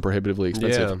has become prohibitively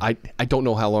expensive. Yeah. I don't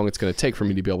know how long it's going to take for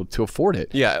me to be able to afford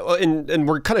it. Yeah, and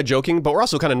we're kind of joking, but we're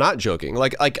also kind of not joking.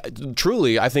 Like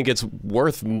truly, I think it's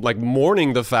worth like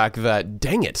mourning the fact that,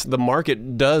 dang it, the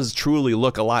market does truly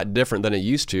look a lot different than it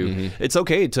used to. Mm-hmm. It's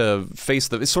okay to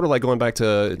face it's sort of like going back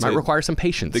to... It might require some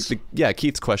patience.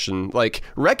 Keith's question. Like,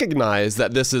 recognize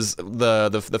that this is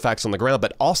the facts on the ground,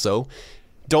 but also...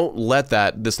 don't let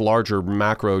this larger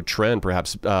macro trend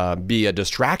perhaps be a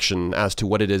distraction as to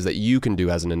what it is that you can do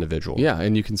as an individual. Yeah,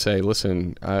 and you can say,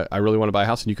 listen, I really want to buy a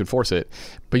house, and you can force it.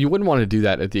 But you wouldn't want to do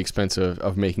that at the expense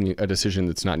of making a decision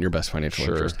that's not in your best financial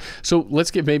interest. So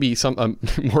let's give maybe some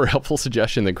more helpful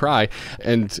suggestion than cry.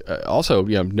 And also,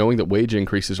 knowing that wage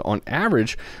increases on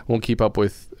average won't keep up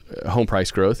with home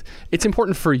price growth, it's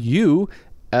important for you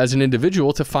as an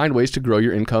individual to find ways to grow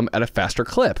your income at a faster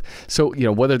clip. So,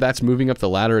 whether that's moving up the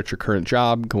ladder at your current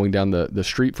job, going down the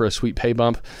street for a sweet pay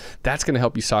bump, that's going to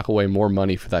help you sock away more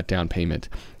money for that down payment.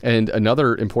 And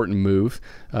another important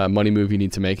money move you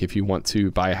need to make if you want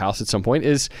to buy a house at some point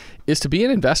is to be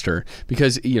an investor,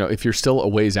 because, if you're still a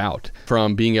ways out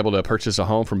from being able to purchase a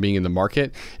home, from being in the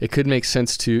market, it could make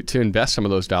sense to invest some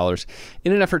of those dollars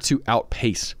in an effort to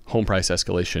outpace home price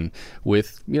escalation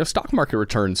with, stock market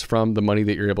returns from the money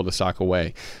that you're able to sock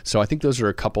away. So I think those are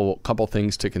a couple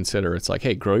things to consider. It's like,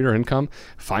 hey, grow your income,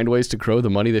 find ways to grow the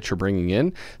money that you're bringing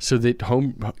in so that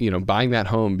buying that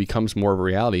home becomes more of a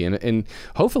reality. And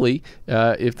hopefully,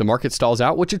 if the market stalls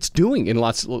out, which it's doing in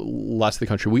lots of the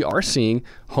country, we are seeing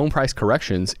home price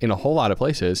corrections in a whole lot of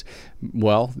places.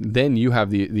 Well, then you have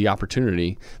the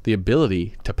opportunity, the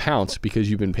ability to pounce because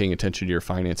you've been paying attention to your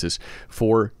finances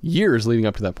for years leading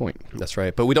up to that point. That's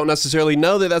right. But we don't necessarily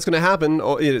know that that's going to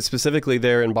happen, specifically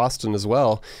there in Boston as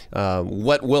well.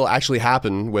 What will actually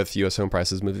happen with U.S. home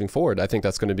prices moving forward? I think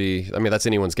that's going to be, that's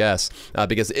anyone's guess,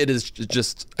 because it is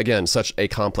just, again, such a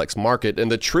complex market.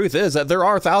 And the truth is that there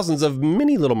are thousands of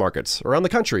mini little markets around the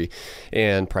country,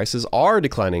 and prices are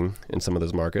declining in some of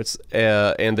those markets,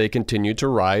 and they continue to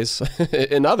rise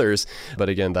in others. But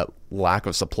again, that lack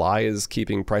of supply is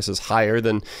keeping prices higher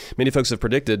than many folks have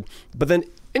predicted. But then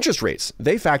interest rates,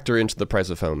 they factor into the price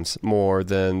of homes more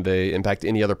than they impact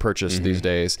any other purchase these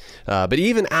days. But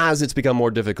even as it's become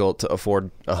more difficult to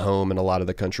afford a home in a lot of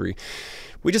the country,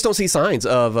 we just don't see signs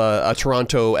of a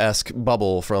Toronto-esque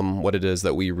bubble from what it is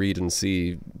that we read and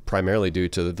see, primarily due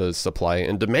to the supply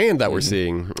and demand that we're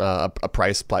seeing. A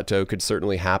price plateau could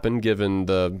certainly happen given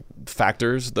the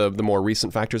factors, the more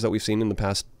recent factors that we've seen in the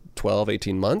past 12,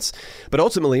 18 months. But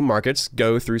ultimately, markets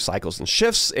go through cycles and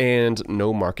shifts, and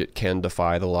no market can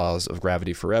defy the laws of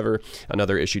gravity forever.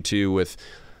 Another issue, too, with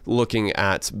looking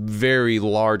at very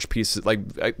large pieces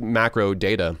like macro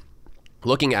data,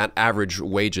 looking at average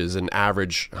wages and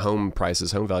average home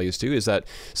prices, home values too, is that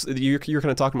you're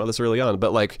kind of talking about this early on,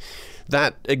 but like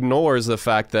that ignores the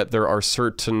fact that there are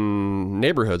certain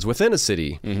neighborhoods within a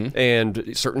city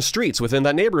and certain streets within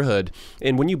that neighborhood.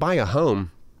 And when you buy a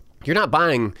home, you're not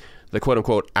buying the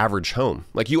quote-unquote average home.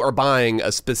 Like, you are buying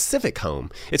a specific home.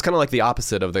 It's kind of like the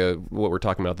opposite of what we're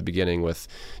talking about at the beginning with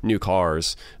new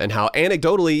cars, and how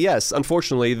anecdotally, yes,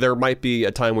 unfortunately, there might be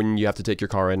a time when you have to take your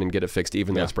car in and get it fixed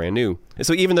even though it's brand new. And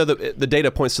so even though the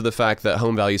data points to the fact that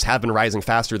home values have been rising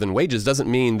faster than wages, doesn't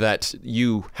mean that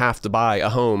you have to buy a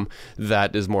home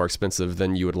that is more expensive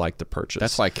than you would like to purchase.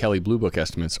 That's why Kelley Blue Book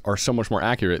estimates are so much more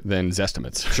accurate than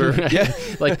Zestimates. Sure. Yeah.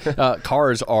 Like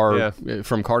cars are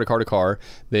from car to car to car.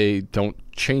 They don't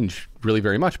change really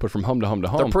very much, but from home to home to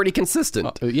home, they're pretty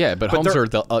consistent. But homes are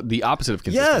the opposite of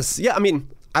consistent. Yes. Yeah. I mean,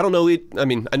 I don't know.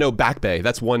 I know Back Bay.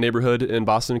 That's one neighborhood in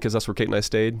Boston because that's where Kate and I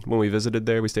stayed when we visited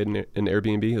there. We stayed in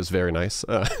Airbnb. It was very nice.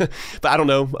 But I don't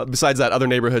know. Besides that, other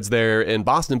neighborhoods there in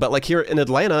Boston. But like here in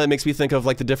Atlanta, it makes me think of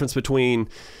like the difference between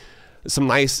some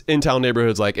nice in-town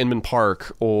neighborhoods like Inman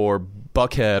Park or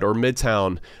Buckhead or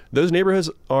Midtown. Those neighborhoods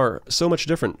are so much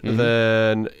different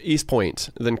than East Point,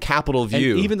 than Capitol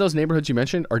View. And even those neighborhoods you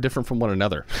mentioned are different from one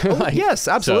another. Yes,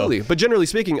 absolutely. So. But generally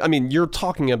speaking, I mean, you're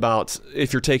talking about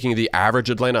if you're taking the average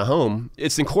Atlanta home,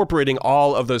 it's incorporating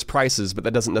all of those prices, but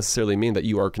that doesn't necessarily mean that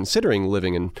you are considering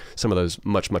living in some of those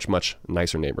much, much, much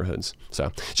nicer neighborhoods.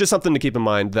 So it's just something to keep in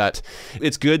mind, that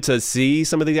it's good to see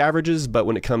some of these averages, but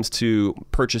when it comes to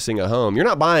purchasing a home, you're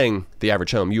not buying the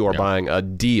average home. You are buying a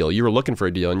deal. You were looking for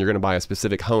a deal, and you're going to buy a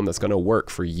specific home that's going to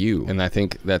work for you. And I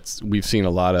think we've seen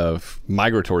a lot of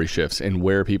migratory shifts in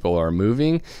where people are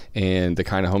moving and the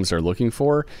kind of homes they're looking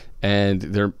for. And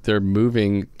they're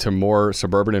moving to more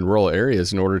suburban and rural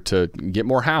areas in order to get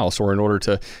more house, or in order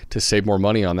to save more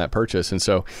money on that purchase. And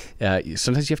so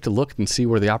sometimes you have to look and see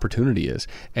where the opportunity is,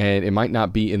 and it might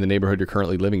not be in the neighborhood you're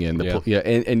currently living in.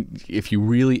 And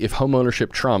if home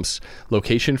ownership trumps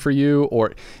location for you,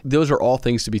 or those are all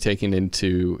things to be taken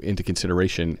into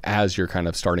consideration as you're kind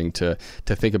of starting to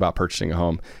think about purchasing a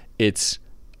home. It's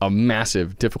a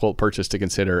massive, difficult purchase to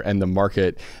consider, and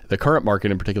the current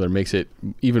market in particular, makes it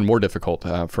even more difficult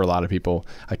for a lot of people.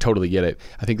 I totally get it.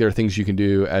 I think there are things you can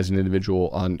do as an individual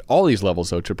on all these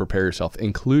levels, though, to prepare yourself,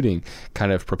 including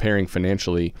kind of preparing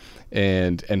financially,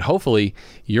 and hopefully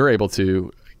you're able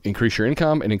to increase your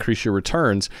income and increase your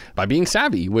returns by being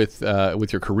savvy with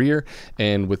your career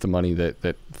and with the money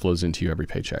that flows into you every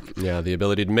paycheck. Yeah, the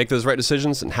ability to make those right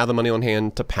decisions and have the money on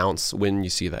hand to pounce when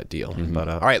you see that deal. But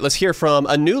all right, let's hear from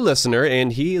a new listener,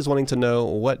 and he is wanting to know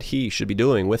what he should be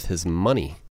doing with his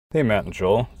money. Hey, Matt and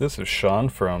Joel. This is Sean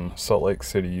from Salt Lake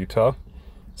City, Utah.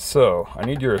 So, I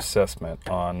need your assessment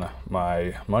on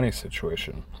my money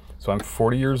situation. So, I'm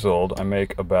 40 years old. I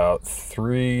make about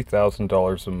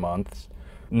 $3,000 a month,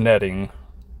 netting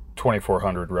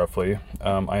 $2,400 roughly.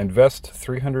 I invest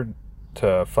 $300 to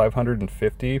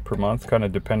 $550 per month, kind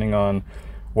of depending on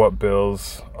what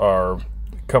bills are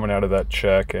coming out of that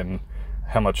check and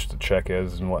how much the check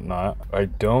is and whatnot. I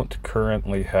don't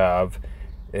currently have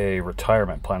a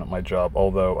retirement plan at my job,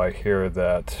 although I hear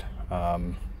that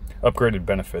upgraded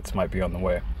benefits might be on the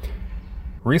way.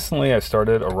 Recently I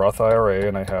started a Roth IRA,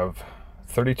 and I have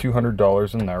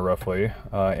 $3,200 in there roughly.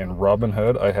 In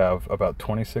Robinhood, I have about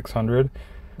 $2,600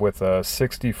 with a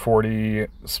 60-40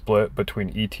 split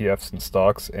between ETFs and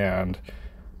stocks. And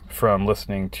from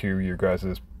listening to your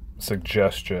guys'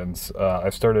 suggestions,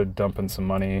 I've started dumping some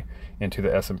money into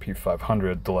the S&P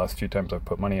 500 the last few times I've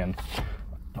put money in.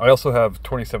 I also have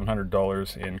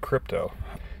 $2,700 in crypto.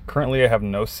 Currently, I have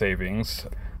no savings.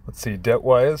 Let's see,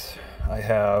 debt-wise, I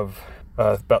have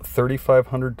about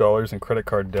 $3,500 in credit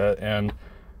card debt, and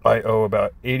I owe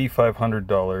about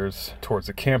 $8,500 towards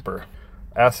a camper.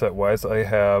 Asset-wise, I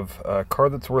have a car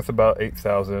that's worth about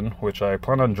 $8,000, which I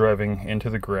plan on driving into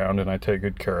the ground, and I take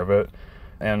good care of it,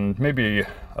 and maybe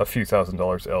a few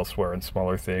 $1,000s elsewhere in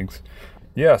smaller things.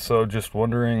 Yeah, so just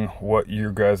wondering what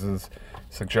your guys'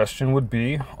 suggestion would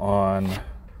be on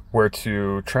where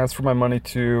to transfer my money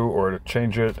to, or to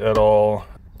change it at all,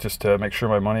 just to make sure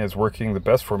my money is working the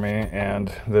best for me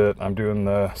and that I'm doing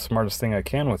the smartest thing I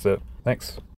can with it.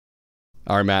 Thanks.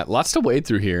 All right, Matt, lots to wade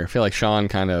through here. I feel like Sean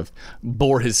kind of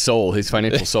bore his soul, his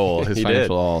financial soul, his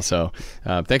financial all. So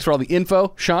thanks for all the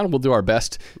info, Sean. We'll do our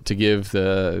best to give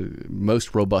the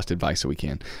most robust advice that we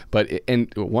can.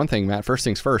 And one thing, Matt, first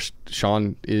things first,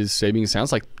 Sean is saving, it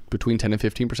sounds like, between 10 and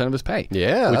 15% of his pay.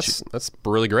 Yeah, that's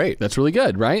really great. That's really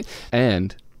good, right?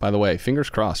 And by the way, fingers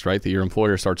crossed, right, that your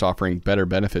employer starts offering better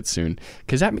benefits soon,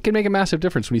 because that can make a massive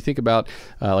difference when you think about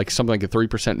like something like a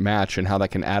 3% match and how that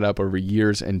can add up over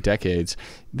years and decades.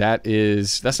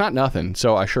 That's not nothing.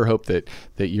 So I sure hope that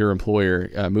your employer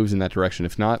moves in that direction.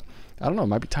 If not, I don't know, it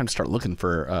might be time to start looking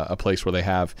for a place where they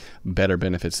have better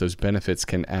benefits. Those benefits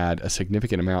can add a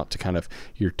significant amount to kind of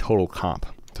your total comp.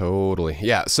 Totally.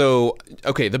 Yeah. So,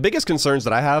 okay, the biggest concerns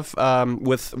that I have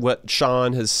with what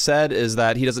Sean has said is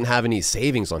that he doesn't have any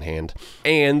savings on hand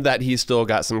and that he's still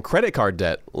got some credit card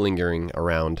debt lingering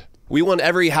around. We want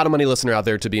every How to Money listener out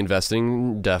there to be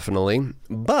investing, definitely,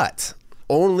 but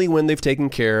only when they've taken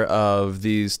care of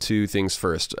these two things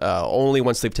first. Only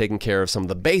once they've taken care of some of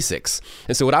the basics.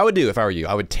 And so what I would do if I were you,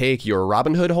 I would take your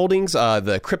Robinhood holdings,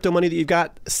 the crypto money that you've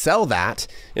got, sell that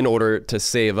in order to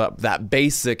save up that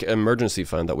basic emergency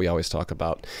fund that we always talk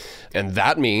about. And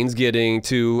that means getting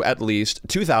to at least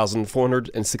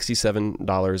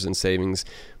 $2,467 in savings.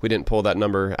 We didn't pull that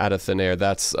number out of thin air.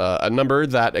 That's a number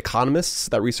that economists,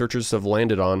 that researchers have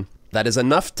landed on. That is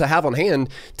enough to have on hand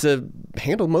to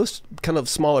handle most kind of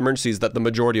small emergencies that the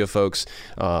majority of folks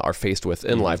are faced with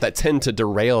in life that tend to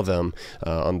derail them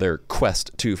on their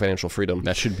quest to financial freedom.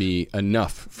 That should be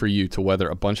enough for you to weather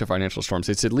a bunch of financial storms.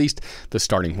 It's at least the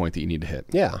starting point that you need to hit.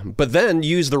 Yeah, but then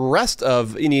use the rest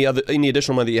of any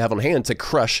additional money that you have on hand to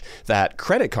crush that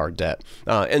credit card debt.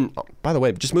 And by the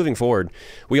way, just moving forward,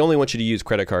 we only want you to use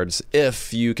credit cards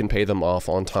if you can pay them off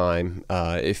on time,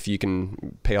 if you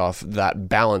can pay off that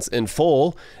balance in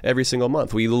full every single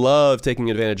month. We love taking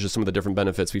advantage of some of the different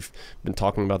benefits. We've been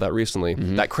talking about that recently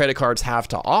that credit cards have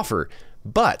to offer,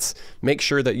 but make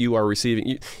sure that you are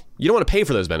receiving. You don't want to pay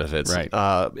for those benefits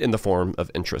in the form of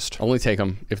interest. Only take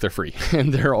them if they're free.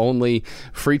 And they're only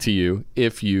free to you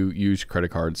if you use credit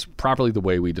cards properly the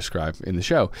way we describe in the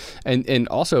show. And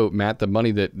also, Matt, the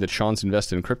money that Sean's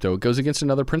invested in crypto goes against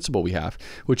another principle we have,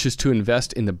 which is to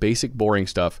invest in the basic boring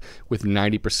stuff with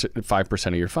 5%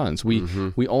 of your funds.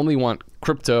 We only want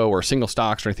crypto or single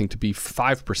stocks or anything to be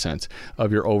 5%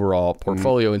 of your overall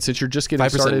portfolio. And since you're just getting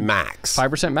 5% started, max.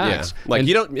 5% max. Yeah. Like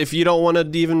if you don't want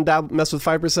to even mess with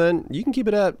 5%, you can keep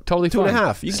it at totally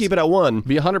 2.5. You can keep it at 1.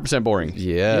 Be 100% boring.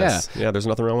 Yes. Yeah. There's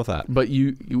nothing wrong with that. But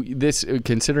this,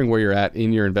 considering where you're at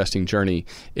in your investing journey,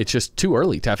 it's just too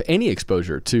early to have any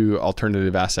exposure to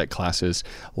alternative asset classes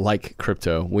like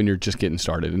crypto when you're just getting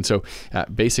started. And so,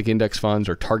 basic index funds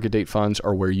or target date funds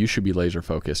are where you should be laser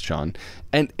focused, Sean.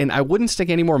 And I wouldn't stick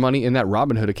any more money in that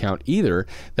Robinhood account either.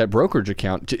 That brokerage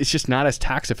account, it's just not as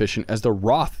tax efficient as the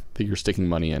Roth that you're sticking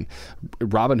money in.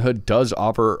 Robinhood does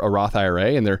offer a Roth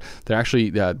IRA, and they're actually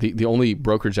the only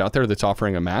brokerage out there that's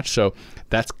offering a match. So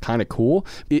that's kind of cool.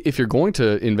 If you're going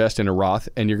to invest in a Roth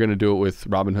and you're going to do it with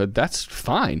Robinhood, that's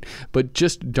fine. But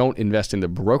just don't invest in the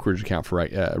brokerage account for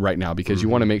right now, because you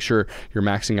want to make sure you're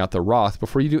maxing out the Roth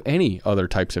before you do any other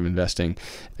types of investing.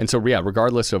 And so, yeah,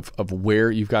 regardless of where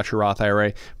you've got your Roth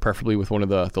IRA, preferably with one of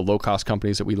the low-cost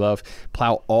companies that we love,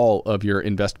 plow all of your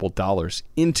investable dollars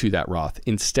into that Roth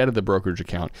instead of the brokerage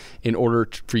account in order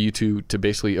for you to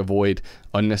basically avoid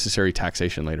unnecessary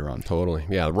taxation later on. Totally.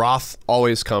 Yeah. Roth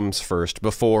always comes first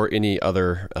before any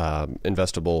other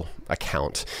investable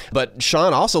account. But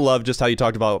Sean also loved just how you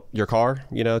talked about your car,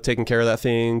 taking care of that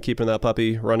thing, keeping that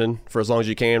puppy running for as long as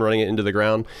you can, running it into the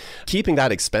ground, keeping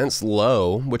that expense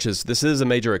low, this is a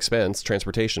major expense,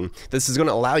 transportation. This is going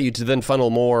to allow you to then funnel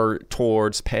more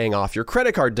towards paying off your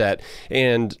credit card debt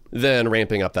and then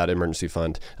ramping up that emergency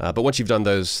fund. But once you've done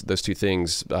those two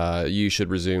things, you should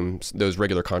resume those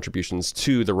regular contributions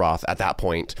to the Roth at that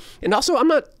point. And also, I'm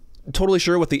not totally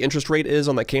sure what the interest rate is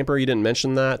on that camper. You didn't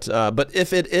mention that. But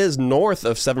if it is north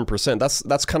of 7%,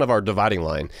 that's kind of our dividing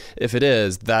line. If it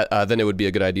is, then it would be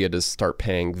a good idea to start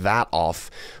paying that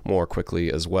off more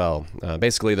quickly as well.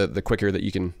 Basically, the quicker that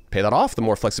you can pay that off, the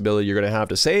more flexibility you're going to have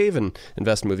to save and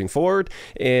invest moving forward.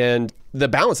 And the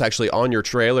balance actually on your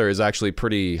trailer is actually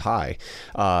pretty high.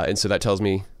 And so that tells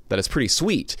me that it's pretty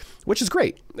sweet, which is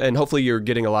great. And hopefully you're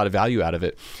getting a lot of value out of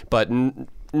it. But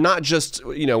not just,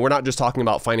 we're not just talking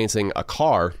about financing a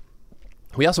car.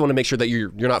 We also want to make sure that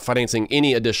you're not financing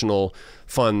any additional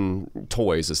fun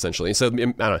toys, essentially. So, I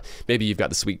don't know, maybe you've got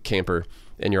the sweet camper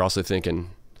and you're also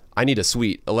thinking, I need a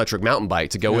sweet electric mountain bike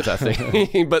to go with that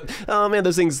thing. But, oh man,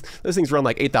 those things run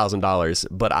like $8,000,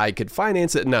 but I could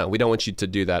finance it. No, we don't want you to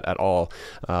do that at all.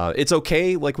 It's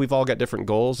okay. Like, we've all got different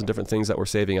goals and different things that we're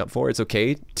saving up for. It's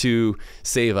okay to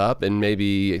save up and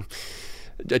maybe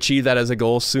achieve that as a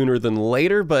goal sooner than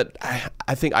later, but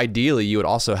I think ideally you would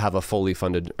also have a fully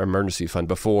funded emergency fund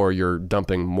before you're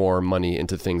dumping more money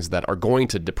into things that are going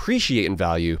to depreciate in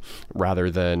value rather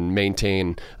than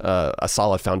maintain a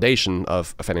solid foundation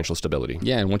of financial stability.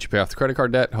 Yeah, and once you pay off the credit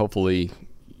card debt, hopefully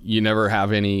you never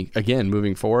have any, again,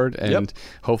 moving forward. And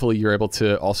hopefully you're able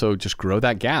to also just grow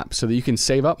that gap so that you can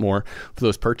save up more for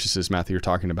those purchases, Matthew, you're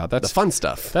talking about. That's the fun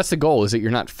stuff. That's the goal, is that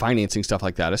you're not financing stuff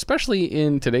like that, especially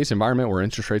in today's environment where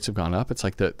interest rates have gone up. It's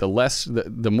like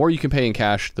the more you can pay in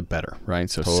cash, the better, right?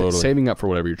 So saving up for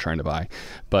whatever you're trying to buy.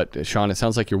 But Sean, it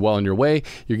sounds like you're well on your way.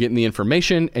 You're getting the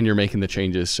information and you're making the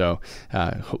changes. So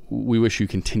we wish you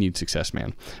continued success,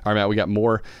 man. All right, Matt, we got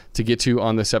more to get to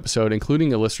on this episode,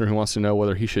 including a listener who wants to know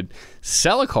whether he should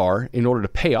sell a car in order to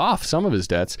pay off some of his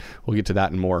debts. We'll get to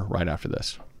that and more right after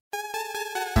this.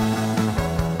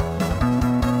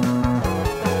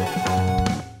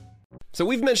 So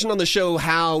we've mentioned on the show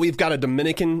how we've got a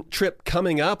Dominican trip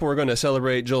coming up. We're going to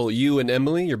celebrate, Joel, you and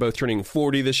Emily. You're both turning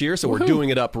 40 this year, so we're doing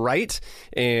it up right.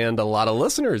 And a lot of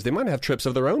listeners, they might have trips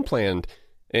of their own planned.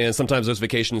 And sometimes those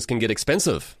vacations can get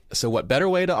expensive. So what better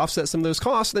way to offset some of those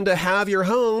costs than to have your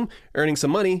home earning some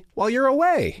money while you're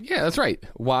away? Yeah, that's right.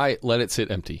 Why let it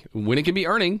sit empty when it can be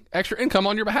earning extra income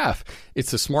on your behalf?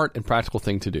 It's a smart and practical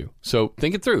thing to do. So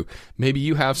think it through. Maybe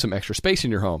you have some extra space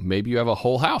in your home. Maybe you have a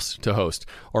whole house to host.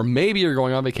 Or maybe you're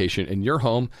going on vacation and your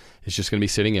home is just going to be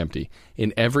sitting empty.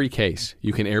 In every case,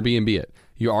 you can Airbnb it.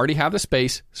 You already have the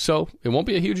space, so it won't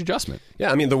be a huge adjustment.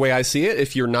 Yeah, I mean, the way I see it,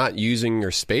 if you're not using your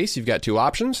space, you've got two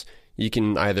options. You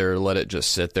can either let it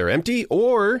just sit there empty,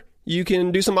 or you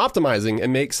can do some optimizing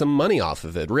and make some money off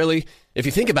of it. Really, if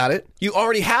you think about it, you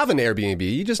already have an Airbnb.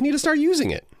 You just need to start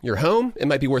using it. Your home, it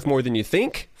might be worth more than you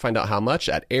think. Find out how much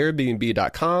at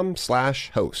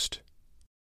airbnb.com/host.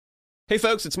 Hey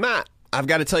folks, it's Matt. I've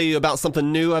got to tell you about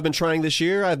something new I've been trying this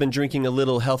year. I've been drinking a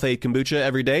little Health Aid kombucha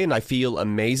every day, and I feel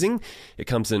amazing. It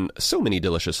comes in so many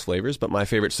delicious flavors, but my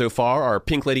favorites so far are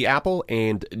Pink Lady Apple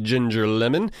and Ginger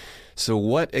Lemon. So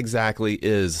what exactly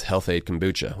is Health Aid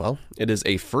kombucha? Well, it is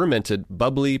a fermented,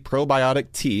 bubbly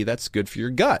probiotic tea that's good for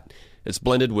your gut. It's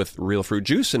blended with real fruit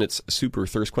juice, and it's super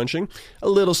thirst-quenching, a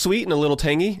little sweet and a little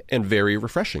tangy, and very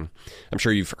refreshing. I'm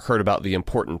sure you've heard about the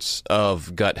importance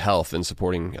of gut health and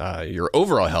supporting your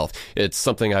overall health. It's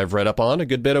something I've read up on a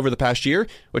good bit over the past year,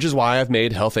 which is why I've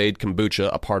made Health Aid kombucha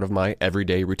a part of my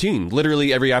everyday routine.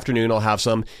 Literally every afternoon I'll have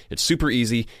some. It's super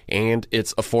easy, and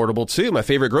it's affordable too. My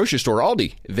favorite grocery store,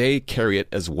 Aldi, they carry it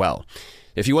as well.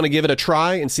 If you want to give it a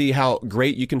try and see how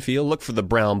great you can feel, look for the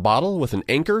brown bottle with an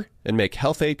anchor and make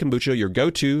Health Aid kombucha your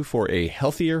go-to for a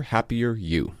healthier, happier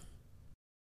you.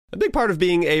 A big part of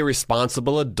being a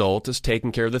responsible adult is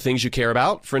taking care of the things you care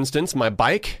about. For instance, my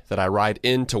bike that I ride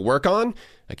in to work on.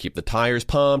 I keep the tires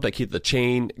pumped. I keep the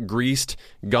chain greased.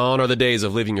 Gone are the days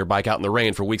of leaving your bike out in the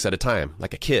rain for weeks at a time,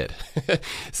 like a kid.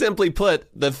 Simply put,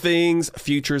 the things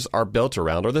futures are built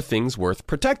around are the things worth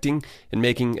protecting, and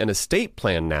making an estate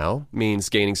plan now means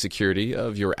gaining security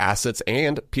of your assets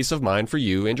and peace of mind for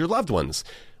you and your loved ones.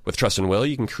 With Trust and Will,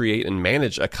 you can create and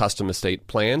manage a custom estate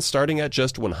plan starting at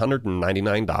just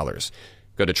 $199.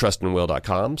 Go to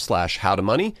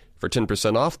trustandwill.com/howtomoney for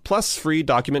 10% off plus free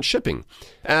document shipping.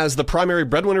 As the primary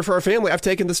breadwinner for our family, I've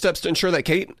taken the steps to ensure that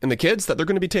Kate and the kids, that they're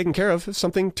going to be taken care of if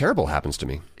something terrible happens to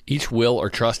me. Each will or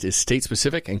trust is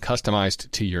state-specific and customized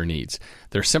to your needs.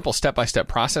 Their simple step-by-step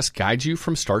process guides you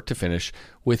from start to finish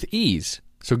with ease.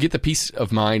 So get the peace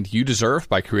of mind you deserve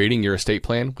by creating your estate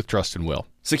plan with Trust and Will.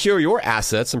 Secure your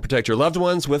assets and protect your loved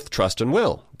ones with Trust and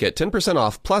Will. Get 10%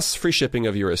 off plus free shipping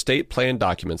of your estate plan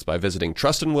documents by visiting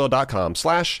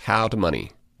trustandwill.com/howtomoney.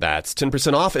 That's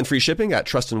 10% off and free shipping at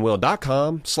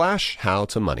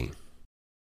trustandwill.com/howtomoney.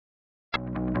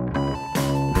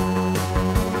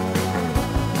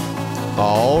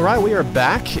 All right, we are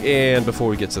back, and before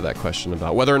we get to that question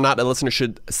about whether or not a listener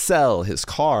should sell his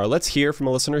car, let's hear from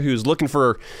a listener who's looking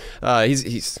for,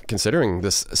 he's considering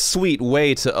this sweet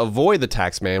way to avoid the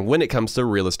tax man when it comes to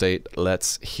real estate.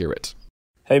 Let's hear it.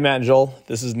 Hey, Matt and Joel,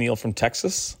 this is Neil from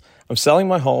Texas. I'm selling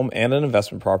my home and an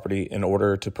investment property in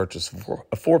order to purchase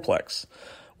a fourplex.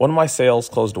 One of my sales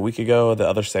closed a week ago, the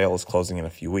other sale is closing in a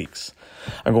few weeks.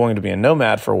 I'm going to be a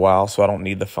nomad for a while, so I don't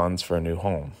need the funds for a new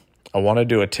home. I want to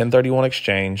do a 1031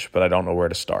 exchange, but I don't know where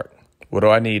to start. What do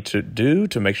I need to do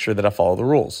to make sure that I follow the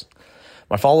rules?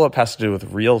 My follow-up has to do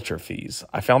with realtor fees.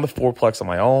 I found the fourplex on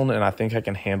my own, and I think I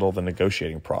can handle the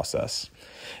negotiating process.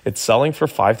 It's selling for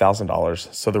 $5,000,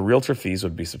 so the realtor fees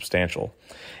would be substantial.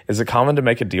 Is it common to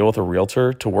make a deal with a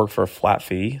realtor to work for a flat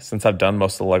fee, since I've done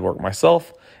most of the legwork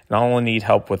myself, and I only need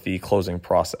help with the closing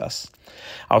process?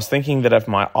 I was thinking that if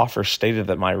my offer stated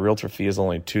that my realtor fee is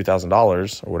only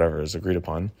 $2,000, or whatever is agreed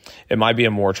upon, it might be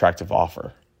a more attractive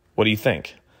offer. What do you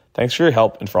think? Thanks for your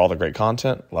help and for all the great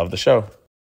content. Love the show.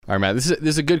 All right, Matt, this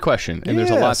is a good question, and there's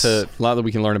a lot that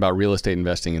we can learn about real estate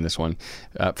investing in this one.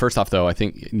 First off, though, I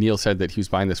think Neil said that he was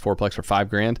buying this fourplex for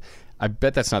 $5,000. I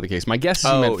bet that's not the case. My guess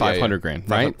is you meant 500 grand,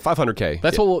 right? 500K.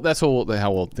 That's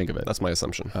how we'll think of it. That's my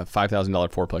assumption. A $5,000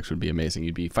 fourplex would be amazing.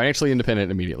 You'd be financially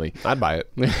independent immediately. I'd buy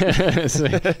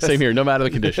it. Same here, no matter the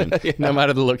condition, no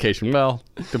matter the location. Well,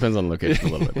 depends on the location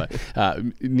a little bit.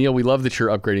 But Neil, we love that you're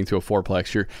upgrading to a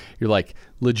fourplex. You're like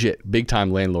legit big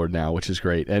time landlord now, which is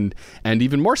great. And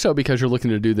even more so because you're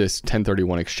looking to do this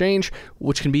 1031 exchange,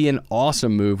 which can be an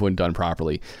awesome move when done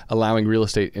properly, allowing real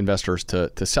estate investors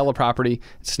to sell a property,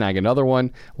 snag another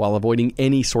one while avoiding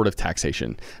any sort of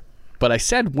taxation. But I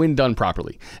said when done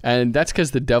properly, and that's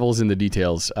because the devil's in the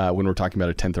details when we're talking about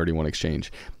a 1031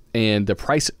 exchange. And the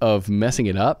price of messing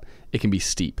it up, it can be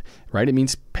steep, right? It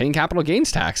means paying capital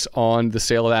gains tax on the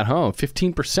sale of that home,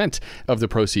 15% of the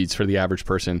proceeds for the average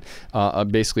person,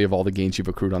 basically of all the gains you've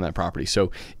accrued on that property.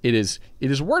 So it is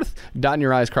worth dotting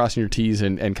your I's, crossing your T's,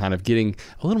 and kind of getting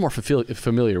a little more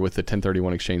familiar with the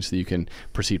 1031 exchange so that you can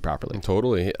proceed properly.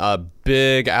 Totally. A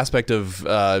big aspect of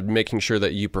making sure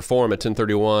that you perform a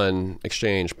 1031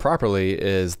 exchange properly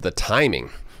is the timing.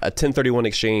 A 1031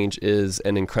 exchange is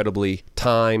an incredibly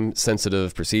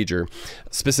time-sensitive procedure.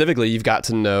 Specifically, you've got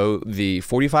to know the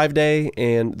 45-day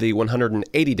and the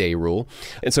 180-day rule.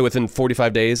 And so within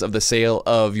 45 days of the sale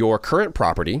of your current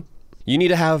property, you need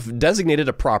to have designated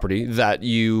a property that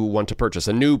you want to purchase,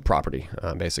 a new property,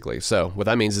 basically. So what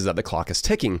that means is that the clock is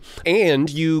ticking, and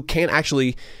you can't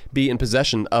actually be in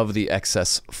possession of the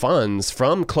excess funds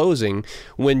from closing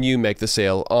when you make the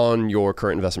sale on your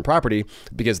current investment property,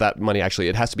 because that money actually,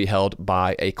 it has to be held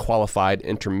by a qualified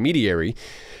intermediary.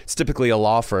 It's typically a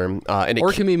law firm. Or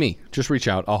it can be me. Just reach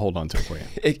out. I'll hold on to it for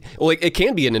you. It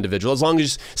can be an individual as long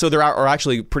as, so there are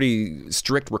actually pretty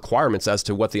strict requirements as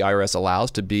to what the IRS allows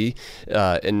to be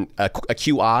a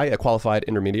QI, a qualified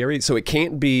intermediary. So it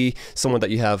can't be someone that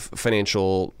you have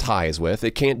financial ties with.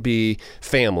 It can't be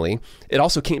family. It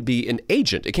also can't be an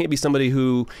agent. It can't be somebody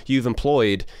who you've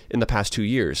employed in the past 2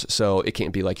 years. So it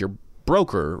can't be like your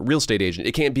broker, real estate agent.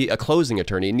 It can't be a closing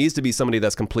attorney. It needs to be somebody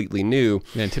that's completely new.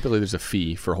 Yeah, and typically there's a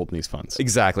fee for holding these funds.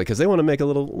 Exactly, because they want to make a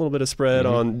little bit of spread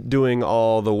on doing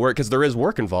all the work, because there is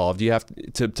work involved. You have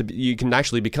to you can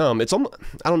actually become, it's almost,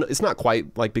 I don't know, it's not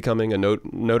quite like becoming a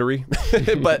notary,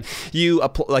 but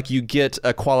you get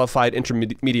a qualified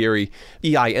intermediary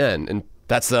EIN, and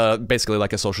that's basically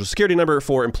like a social security number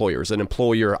for employers, an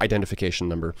employer identification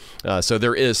number. So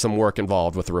there is some work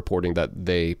involved with the reporting that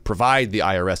they provide the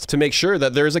IRS to make sure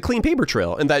that there's a clean paper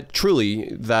trail and that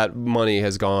truly that money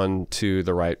has gone to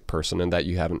the right person and that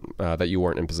you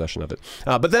weren't in possession of it.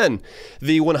 But then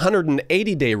the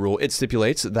 180-day rule, it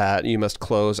stipulates that you must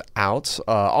close out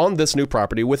on this new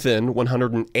property within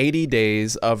 180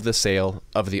 days of the sale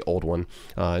of the old one.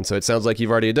 And so it sounds like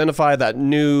you've already identified that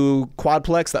new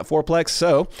quadplex, that fourplex.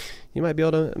 So you might be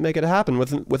able to make it happen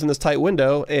within this tight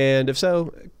window. And if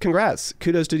so, congrats.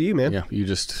 Kudos to you, man. Yeah, you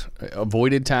just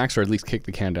avoided tax, or at least kicked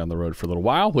the can down the road for a little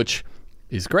while, which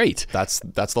is great. That's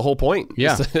the whole point.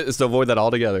 Yeah. is to avoid that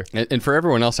altogether. And for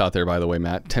everyone else out there, by the way,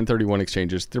 Matt, 1031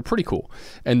 exchanges, they're pretty cool.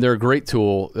 And they're a great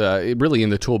tool, really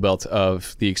in the tool belt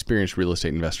of the experienced real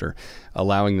estate investor,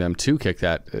 allowing them to kick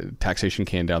that taxation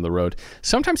can down the road,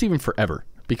 sometimes even forever.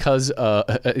 Because,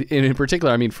 in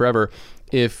particular, I mean forever,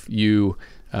 if you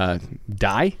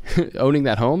die owning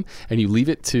that home and you leave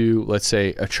it to, let's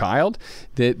say, a child,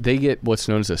 that they get what's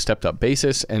known as a stepped-up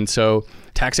basis. And so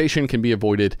taxation can be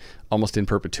avoided almost in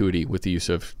perpetuity with the use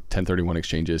of 1031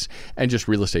 exchanges and just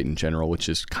real estate in general, which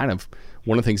is kind of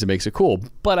one of the things that makes it cool.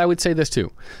 But I would say this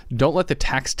too: don't let the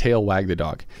tax tail wag the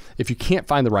dog. If you can't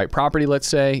find the right property, let's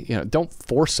say, don't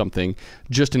force something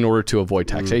just in order to avoid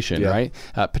taxation, right?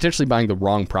 Potentially buying the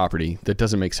wrong property that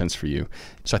doesn't make sense for you.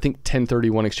 So I think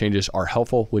 1031 exchanges are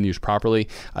helpful when used properly.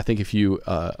 I think if you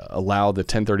allow the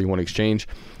 1031 exchange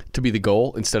to be the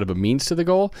goal instead of a means to the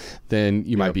goal, then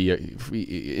you might be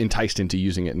enticed into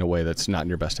using it in a way that's not in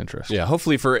your best interest. Yeah,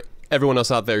 hopefully for everyone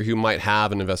else out there who might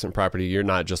have an investment property, you're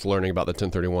not just learning about the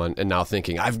 1031 and now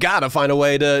thinking, I've got to find a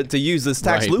way to use this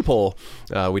tax loophole.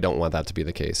 We don't want that to be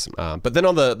the case. But then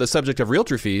on the subject of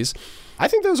realtor fees, I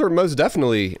think those are most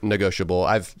definitely negotiable.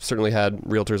 I've certainly had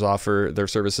realtors offer their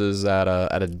services at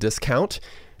a discount,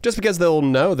 just because they'll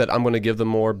know that I'm going to give them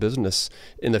more business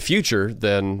in the future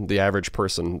than the average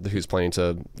person who's planning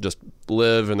to just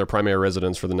live in their primary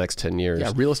residence for the next 10 years.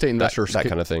 Yeah, real estate investors that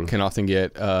kind of thing can often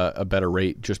get a better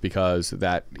rate just because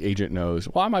that agent knows,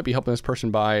 well, I might be helping this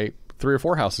person buy 3 or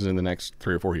 4 houses in the next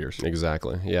 3 or 4 years.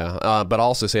 Exactly, yeah. But I'll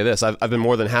also say this, I've been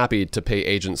more than happy to pay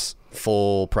agents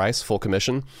full price, full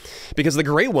commission, because the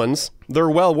great ones, they're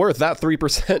well worth that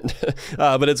 3%.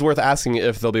 But it's worth asking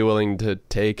if they'll be willing to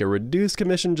take a reduced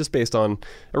commission just based on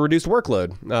a reduced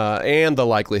workload and the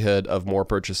likelihood of more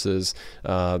purchases.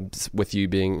 With you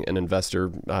being an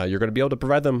investor, you're going to be able to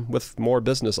provide them with more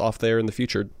business off there in the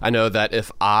future. I know that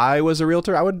if I was a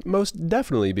realtor, I would most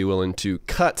definitely be willing to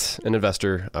cut an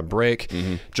investor a break.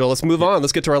 Mm-hmm. Joel, let's move on.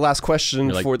 Let's get to our last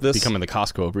question for this. Becoming the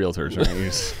Costco of realtors, right?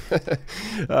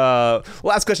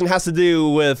 Last question has to do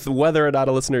with whether or not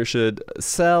a listener should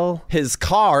sell his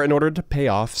car in order to pay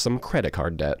off some credit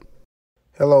card debt.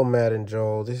 Hello, Matt and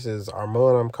Joel. This is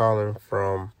Armand. I'm calling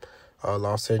from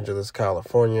Los Angeles,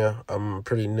 California. I'm a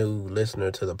pretty new listener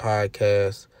to the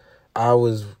podcast. I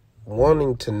was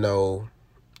wanting to know,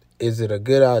 is it a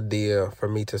good idea for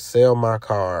me to sell my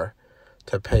car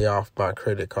to pay off my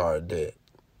credit card debt?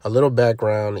 A little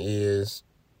background is,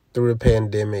 through the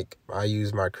pandemic, I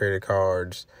used my credit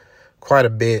cards quite a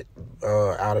bit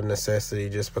out of necessity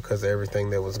just because of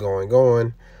everything that was going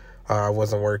on. I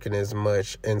wasn't working as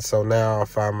much. And so now I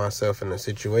find myself in a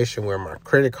situation where my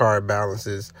credit card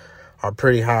balances are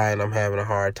pretty high and I'm having a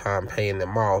hard time paying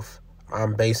them off.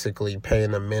 I'm basically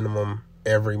paying a minimum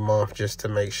every month just to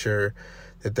make sure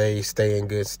that they stay in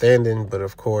good standing. But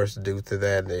of course, due to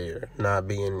that,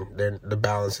 the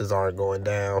balances aren't going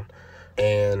down.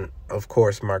 And of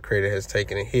course, my credit has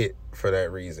taken a hit for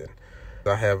that reason.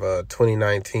 I have a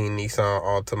 2019 Nissan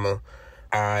Altima.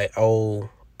 I owe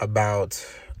about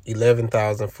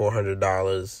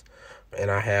 $11,400 and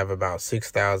I have about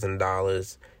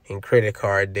 $6,000 in credit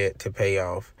card debt to pay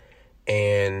off.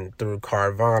 And through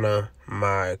Carvana,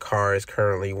 my car is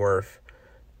currently worth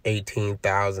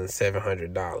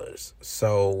 $18,700.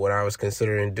 So what I was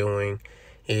considering doing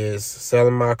is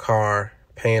selling my car,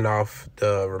 paying off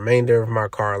the remainder of my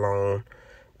car loan,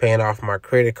 paying off my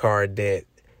credit card debt,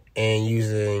 and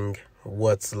using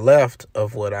what's left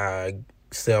of what I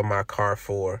sell my car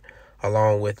for,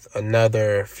 along with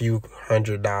another few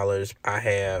 $100s I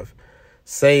have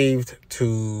saved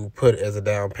to put as a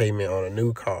down payment on a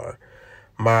new car.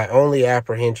 My only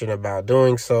apprehension about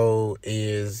doing so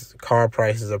is car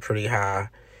prices are pretty high,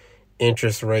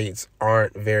 interest rates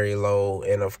aren't very low,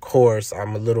 and of course,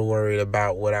 I'm a little worried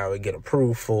about what I would get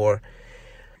approved for.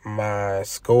 My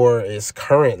score is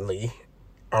currently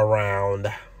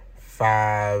around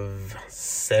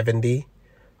 570.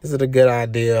 Is it a good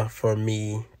idea for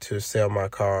me to sell my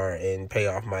car and pay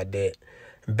off my debt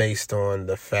based on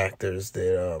the factors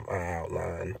that I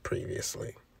outlined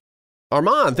previously?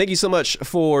 Armand, thank you so much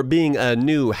for being a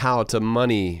new How to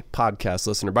Money podcast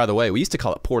listener. By the way, we used to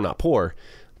call it Poor Not Poor,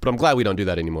 but I'm glad we don't do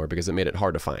that anymore because it made it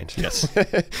hard to find. Yes.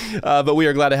 But we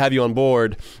are glad to have you on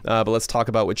board. But let's talk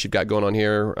about what you've got going on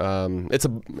here.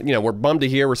 We're bummed to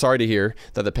hear, we're sorry to hear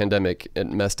that the pandemic it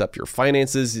messed up your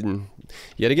finances. And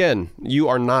yet again, you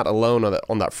are not alone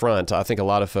on that front. I think a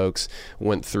lot of folks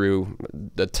went through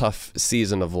the tough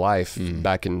season of life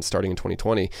starting in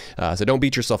 2020. So don't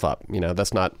beat yourself up.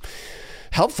 That's not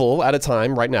helpful at a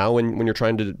time right now when you're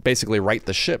trying to basically right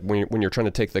the ship, when you're trying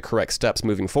to take the correct steps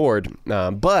moving forward.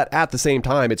 But at the same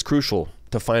time, it's crucial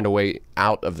to find a way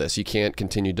out of this. You can't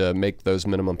continue to make those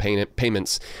minimum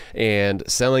payments. And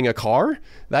selling a car,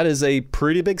 that is a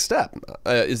pretty big step.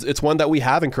 It's one that we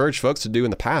have encouraged folks to do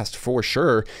in the past for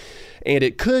sure. And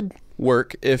it could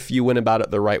work if you went about it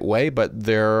the right way, but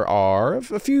there are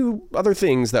a few other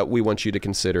things that we want you to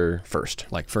consider first.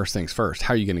 Like, first things first,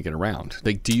 how are you going to get around?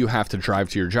 Like, do you have to drive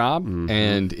to your job? Mm-hmm.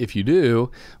 And if you do,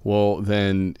 well,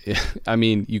 then,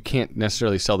 you can't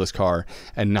necessarily sell this car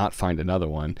and not find another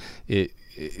one.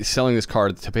 Selling this car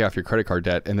to pay off your credit card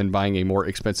debt and then buying a more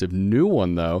expensive new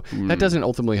one, though, that doesn't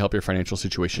ultimately help your financial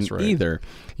situation either.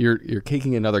 You're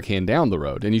kicking another can down the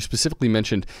road. And you specifically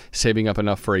mentioned saving up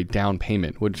enough for a down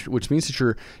payment, which means that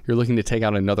you're looking to take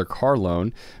out another car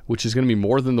loan, which is going to be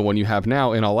more than the one you have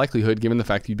now in all likelihood, given the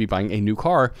fact that you'd be buying a new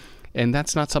car. And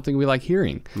that's not something we like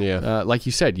hearing. Yeah. Like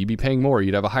you said, you'd be paying more.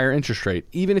 You'd have a higher interest rate.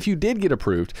 Even if you did get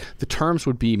approved, the terms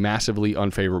would be massively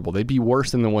unfavorable. They'd be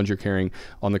worse than the ones you're carrying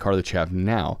on the car that you have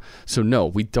now. So no,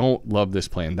 we don't love this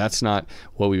plan. That's not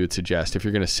what we would suggest. If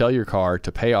you're going to sell your car to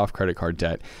pay off credit card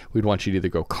debt, we'd want you to either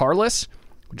go carless,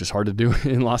 which is hard to do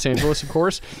in Los Angeles, of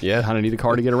course. Yeah. You kind of need a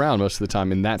car to get around most of the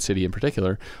time in that city in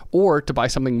particular, or to buy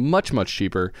something much, much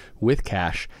cheaper with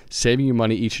cash, saving you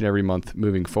money each and every month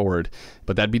moving forward.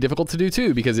 But that'd be difficult to do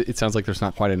too, because it sounds like there's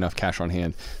not quite enough cash on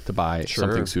hand to buy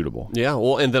something suitable. Yeah,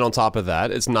 well, and then on top of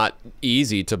that, it's not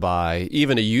easy to buy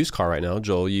even a used car right now.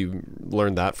 Joel, you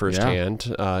learned that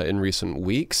firsthand in recent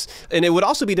weeks. And it would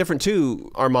also be different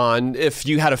too, Armand, if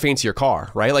you had a fancier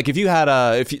car, right? Like if you had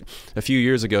a few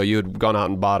years ago, you had gone out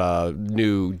and bought a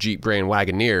new Jeep Grand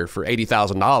Wagoneer for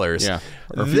 $80,000. Yeah.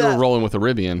 Or if you were rolling with a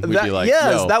Rivian, we'd be like,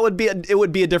 yes, yo. it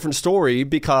would be a different story,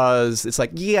 because it's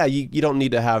like, yeah, you don't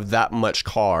need to have that much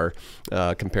car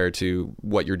compared to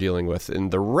what you're dealing with in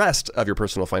the rest of your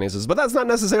personal finances. But that's not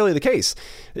necessarily the case.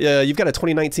 You've got a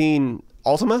 2019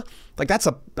 Altima. Like that's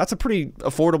a pretty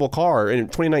affordable car in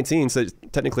 2019. So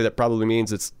technically that probably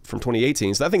means it's from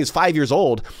 2018. So that thing is 5 years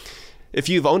old. If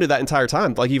you've owned it that entire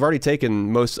time, like you've already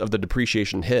taken most of the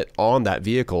depreciation hit on that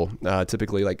vehicle,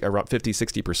 typically like around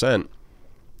 50-60%.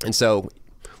 And so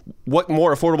what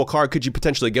more affordable car could you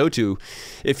potentially go to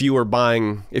if you're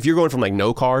going from like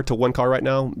no car to one car right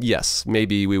now? Yes,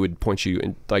 maybe we would point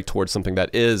you like towards something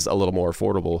that is a little more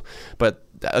affordable. But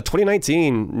a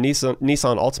 2019 Nissan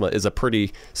Altima is a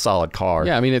pretty solid car.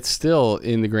 Yeah, I mean, it's still,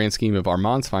 in the grand scheme of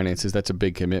Armand's finances, that's a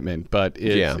big commitment, but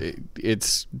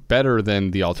it's better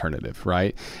than the alternative,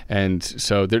 right? And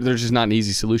so there's just not an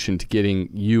easy solution to getting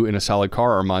you in a solid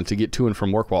car, Armand, to get to and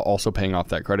from work while also paying off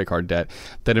that credit card debt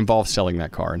that involves selling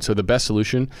that car. And so the best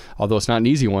solution, although it's not an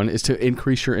easy one, is to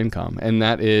increase your income. And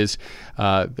that is,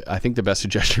 I think, the best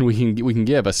suggestion we can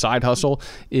give. A side hustle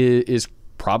is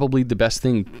probably the best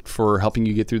thing for helping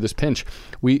you get through this pinch.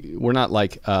 We're not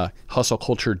like hustle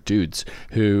culture dudes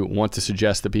who want to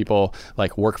suggest that people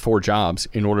like work 4 jobs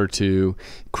in order to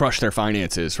crush their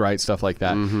finances, right? Stuff like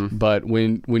that. Mm-hmm. But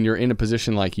when you're in a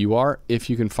position like you are, if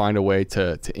you can find a way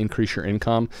to increase your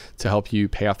income to help you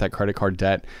pay off that credit card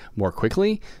debt more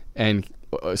quickly and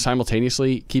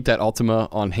simultaneously keep that Altima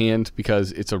on hand,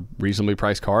 because it's a reasonably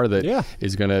priced car that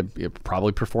is going to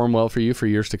probably perform well for you for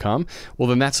years to come, well,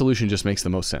 then that solution just makes the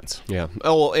most sense. Yeah.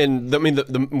 Oh, and I mean,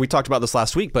 we talked about this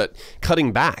last week, but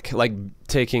cutting back, like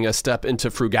taking a step into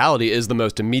frugality, is the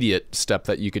most immediate step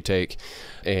that you could take.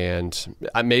 And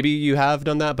maybe you have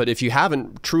done that, but if you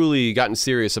haven't truly gotten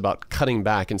serious about cutting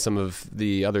back in some of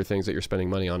the other things that you're spending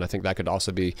money on, I think that could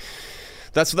also be...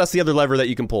 That's the other lever that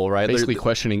you can pull, right? Basically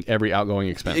questioning every outgoing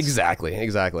expense. Exactly.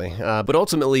 But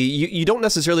ultimately, you don't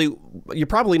necessarily, you're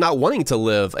probably not wanting to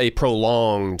live a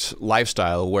prolonged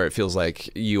lifestyle where it feels like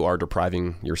you are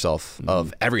depriving yourself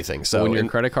of everything. So when you're in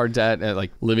credit card debt,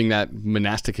 like living that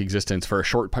monastic existence for a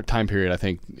short time period, I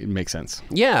think it makes sense.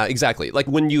 Yeah, exactly. Like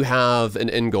when you have an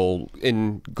end goal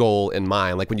in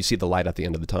mind, like when you see the light at the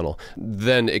end of the tunnel,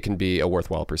 then it can be a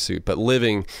worthwhile pursuit. But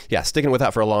sticking with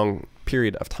that for a long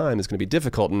period of time is going to be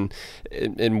difficult,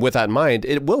 and with that in mind,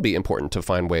 it will be important to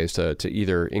find ways to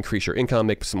either increase your income,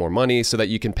 make some more money, so that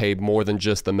you can pay more than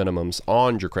just the minimums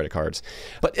on your credit cards.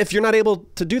 But if you're not able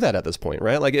to do that at this point,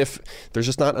 right? Like if there's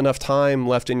just not enough time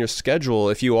left in your schedule,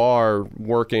 if you are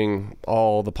working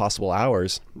all the possible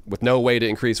hours with no way to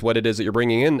increase what it is that you're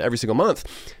bringing in every single month,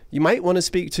 you might want to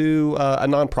speak to a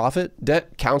nonprofit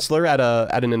debt counselor at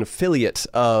an affiliate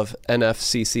of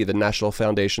NFCC, the National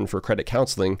Foundation for Credit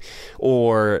Counseling,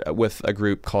 or with a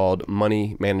group called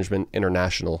Money Management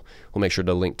International. We'll make sure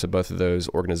to link to both of those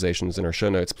organizations in our show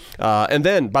notes. And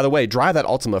then, by the way, drive that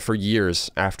Altima for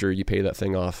years after you pay that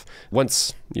thing off.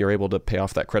 Once you're able to pay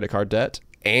off that credit card debt,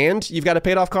 and you've got a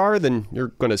paid off car, then you're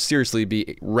going to seriously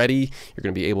be ready. You're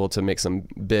going to be able to make some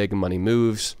big money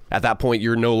moves. At that point,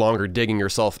 you're no longer digging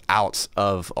yourself out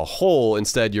of a hole.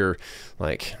 Instead, you're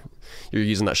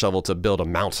using that shovel to build a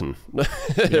mountain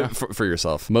for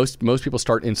yourself. Most people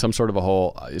start in some sort of a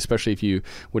hole, especially if you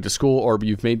went to school or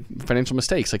you've made financial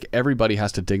mistakes. Like everybody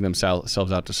has to dig themselves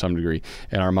out to some degree.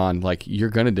 And Armand, like you're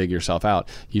going to dig yourself out.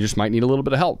 You just might need a little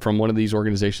bit of help from one of these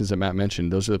organizations that Matt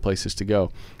mentioned. Those are the places to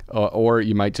go. Or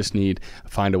you might just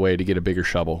find a way to get a bigger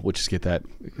shovel, which is get that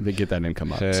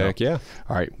income up. Heck yeah.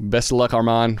 All right. Best of luck,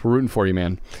 Armand. We're rooting for you,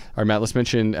 man. All right, Matt, let's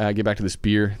get back to this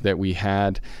beer that we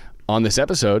had on this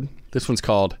episode. This one's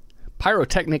called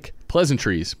Pyrotechnic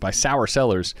Pleasantries by Sour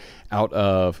Cellars out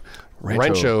of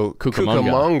Rancho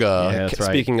Cucamonga. Yeah, that's right.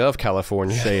 Speaking of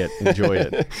California. Say it. Enjoy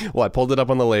it. Well, I pulled it up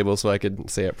on the label so I could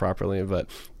say it properly, but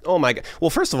oh my God. Well,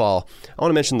 first of all, I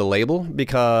want to mention the label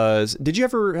because have you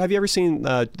ever seen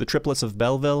the Triplets of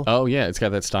Belleville? Oh yeah, it's got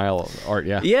that style art,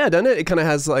 yeah. Yeah, doesn't it? It kind of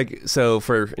has like, so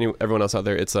for everyone else out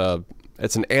there, it's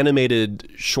an animated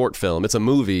short film. It's a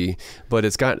movie, but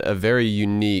it's got a very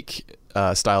unique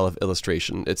style of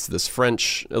illustration. It's this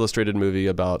French illustrated movie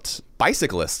about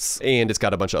bicyclists, and it's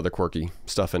got a bunch of other quirky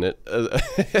stuff in it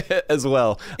as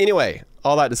well. Anyway,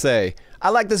 all that to say, I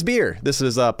like this beer. This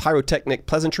is Pyrotechnic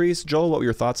Pleasantries. Joel, what were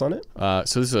your thoughts on it?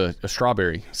 So this is a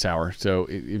strawberry sour. So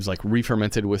it was like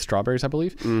re-fermented with strawberries, I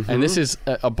believe. Mm-hmm. And this is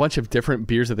a bunch of different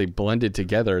beers that they blended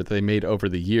together that they made over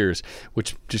the years,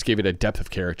 which just gave it a depth of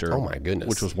character. Oh my goodness.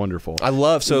 Which was wonderful. I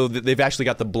love, so they've actually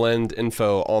got the blend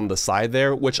info on the side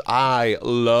there, which I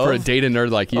love. For a data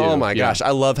nerd like you. Oh my gosh. I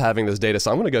love having this data.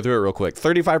 So I'm going to go through it real quick.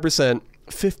 35%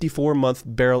 54-month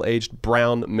barrel-aged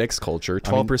brown mixed culture,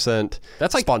 12%.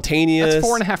 That's like spontaneous. That's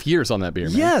 4.5 years on that beer,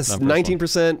 man. Yes,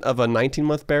 19% of a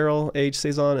 19-month barrel-aged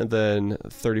saison, and then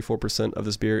 34% of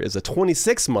this beer is a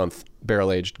 26-month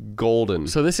barrel-aged golden.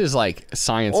 So this is like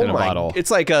science in a bottle. It's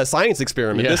like a science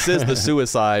experiment. This is the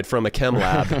suicide from a chem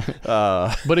lab.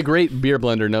 But a great beer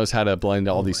blender knows how to blend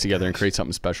all these together and create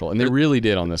something special, and they really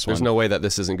did on this one. There's no way that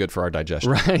this isn't good for our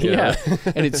digestion. Right, yeah.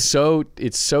 And it's so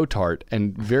tart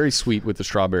and very sweet with the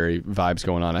strawberry vibes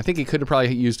going on. I think it could have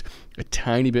probably used a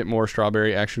tiny bit more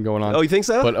strawberry action going on. Oh, you think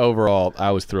so? But overall,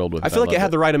 I was thrilled with it. I feel like it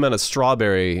had the right amount of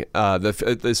strawberry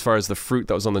as far as the fruit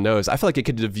that was on the nose. I feel like it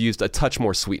could have used a touch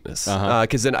more sweetness.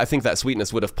 Because then I think that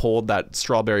sweetness would have pulled that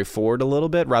strawberry forward a little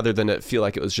bit rather than it feel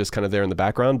like it was just kind of there in the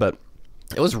background. But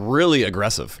it was really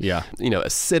aggressive. Yeah.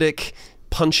 Acidic,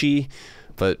 punchy.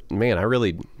 But man,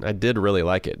 I did really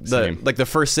like it. Like the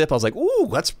first sip, I was like, ooh,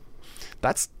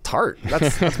 that's tart.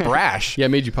 That's brash. Yeah, it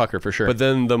made you pucker for sure. But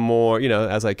then the more,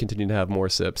 as I continued to have more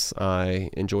sips, I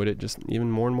enjoyed it just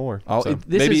even more and more. Oh, so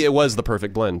it was the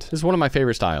perfect blend. This is one of my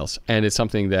favorite styles, and it's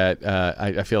something that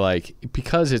I feel like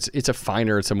because it's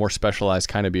a more specialized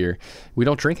kind of beer, we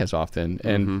don't drink as often,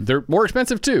 and they're more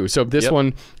expensive too. So this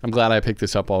one, I'm glad I picked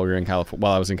this up while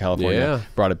I was in California. Yeah.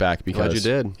 Brought it back because glad you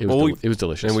did. It was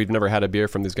delicious. And we've never had a beer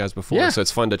from these guys before, so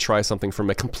it's fun to try something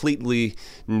from a completely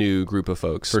new group of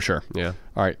folks. For sure. Yeah.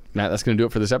 All right, Matt, that's going to do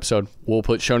it for this episode. We'll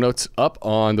put show notes up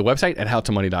on the website at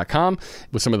howtomoney.com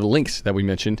with some of the links that we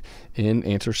mentioned in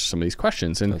answers to some of these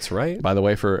questions. And that's right. By the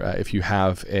way, for if you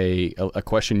have a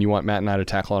question you want Matt and I to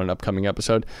tackle on an upcoming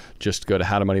episode, just go to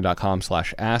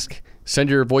howtomoney.com/ask. Send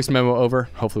your voice memo over.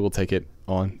 Hopefully we'll take it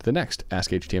on the next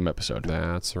Ask HTM episode.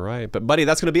 That's right. But buddy,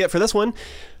 that's going to be it for this one.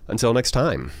 Until next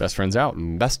time. Best friends out.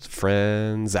 Best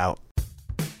friends out.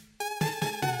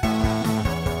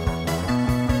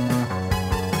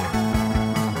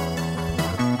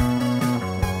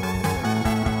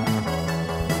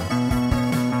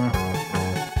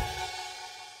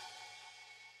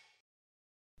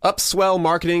 Upswell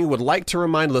Marketing would like to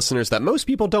remind listeners that most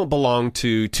people don't belong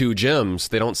to two gyms.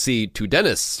 They don't see two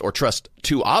dentists or trust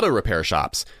two auto repair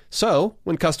shops. So,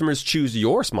 when customers choose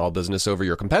your small business over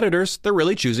your competitors, they're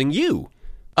really choosing you.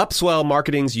 Upswell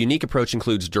Marketing's unique approach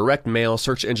includes direct mail,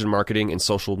 search engine marketing, and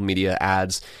social media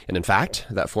ads. And in fact,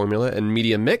 that formula and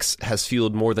media mix has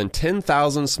fueled more than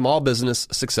 10,000 small business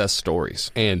success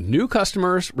stories. And new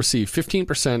customers receive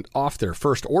 15% off their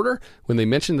first order when they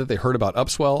mention that they heard about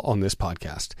Upswell on this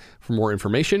podcast. For more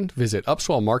information, visit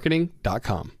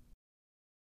upswellmarketing.com.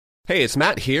 Hey, it's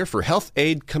Matt here for Health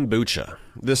Aid Kombucha.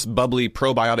 This bubbly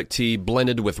probiotic tea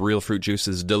blended with real fruit juice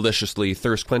is deliciously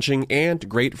thirst-quenching and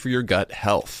great for your gut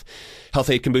health.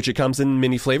 Health Aid Kombucha comes in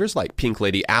many flavors like Pink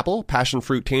Lady Apple, Passion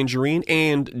Fruit Tangerine,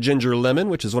 and Ginger Lemon,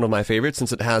 which is one of my favorites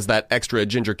since it has that extra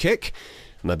ginger kick.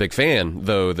 I'm a big fan,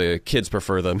 though the kids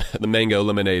prefer the mango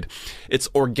lemonade. It's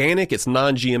organic, it's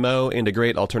non-GMO, and a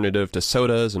great alternative to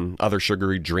sodas and other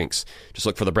sugary drinks. Just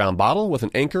look for the brown bottle with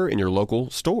an anchor in your local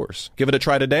stores. Give it a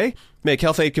try today. Make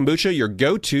Health Aid Kombucha your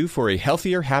go-to for a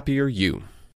healthier, happier you.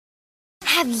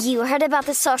 Have you heard about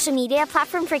the social media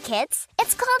platform for kids?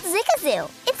 It's called Zigazoo.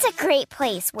 It's a great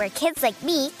place where kids like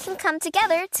me can come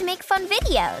together to make fun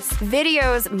videos.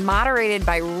 Videos moderated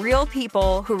by real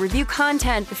people who review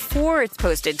content before it's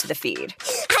posted to the feed.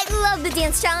 I love the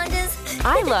dance challenges.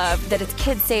 I love that it's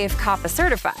Kid Safe COPPA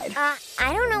certified.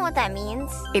 I don't know what that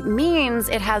means. It means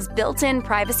it has built-in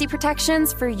privacy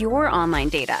protections for your online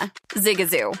data.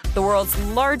 Zigazoo, the world's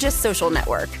largest social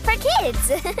network. For kids.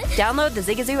 Download the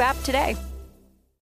Zigazoo app today.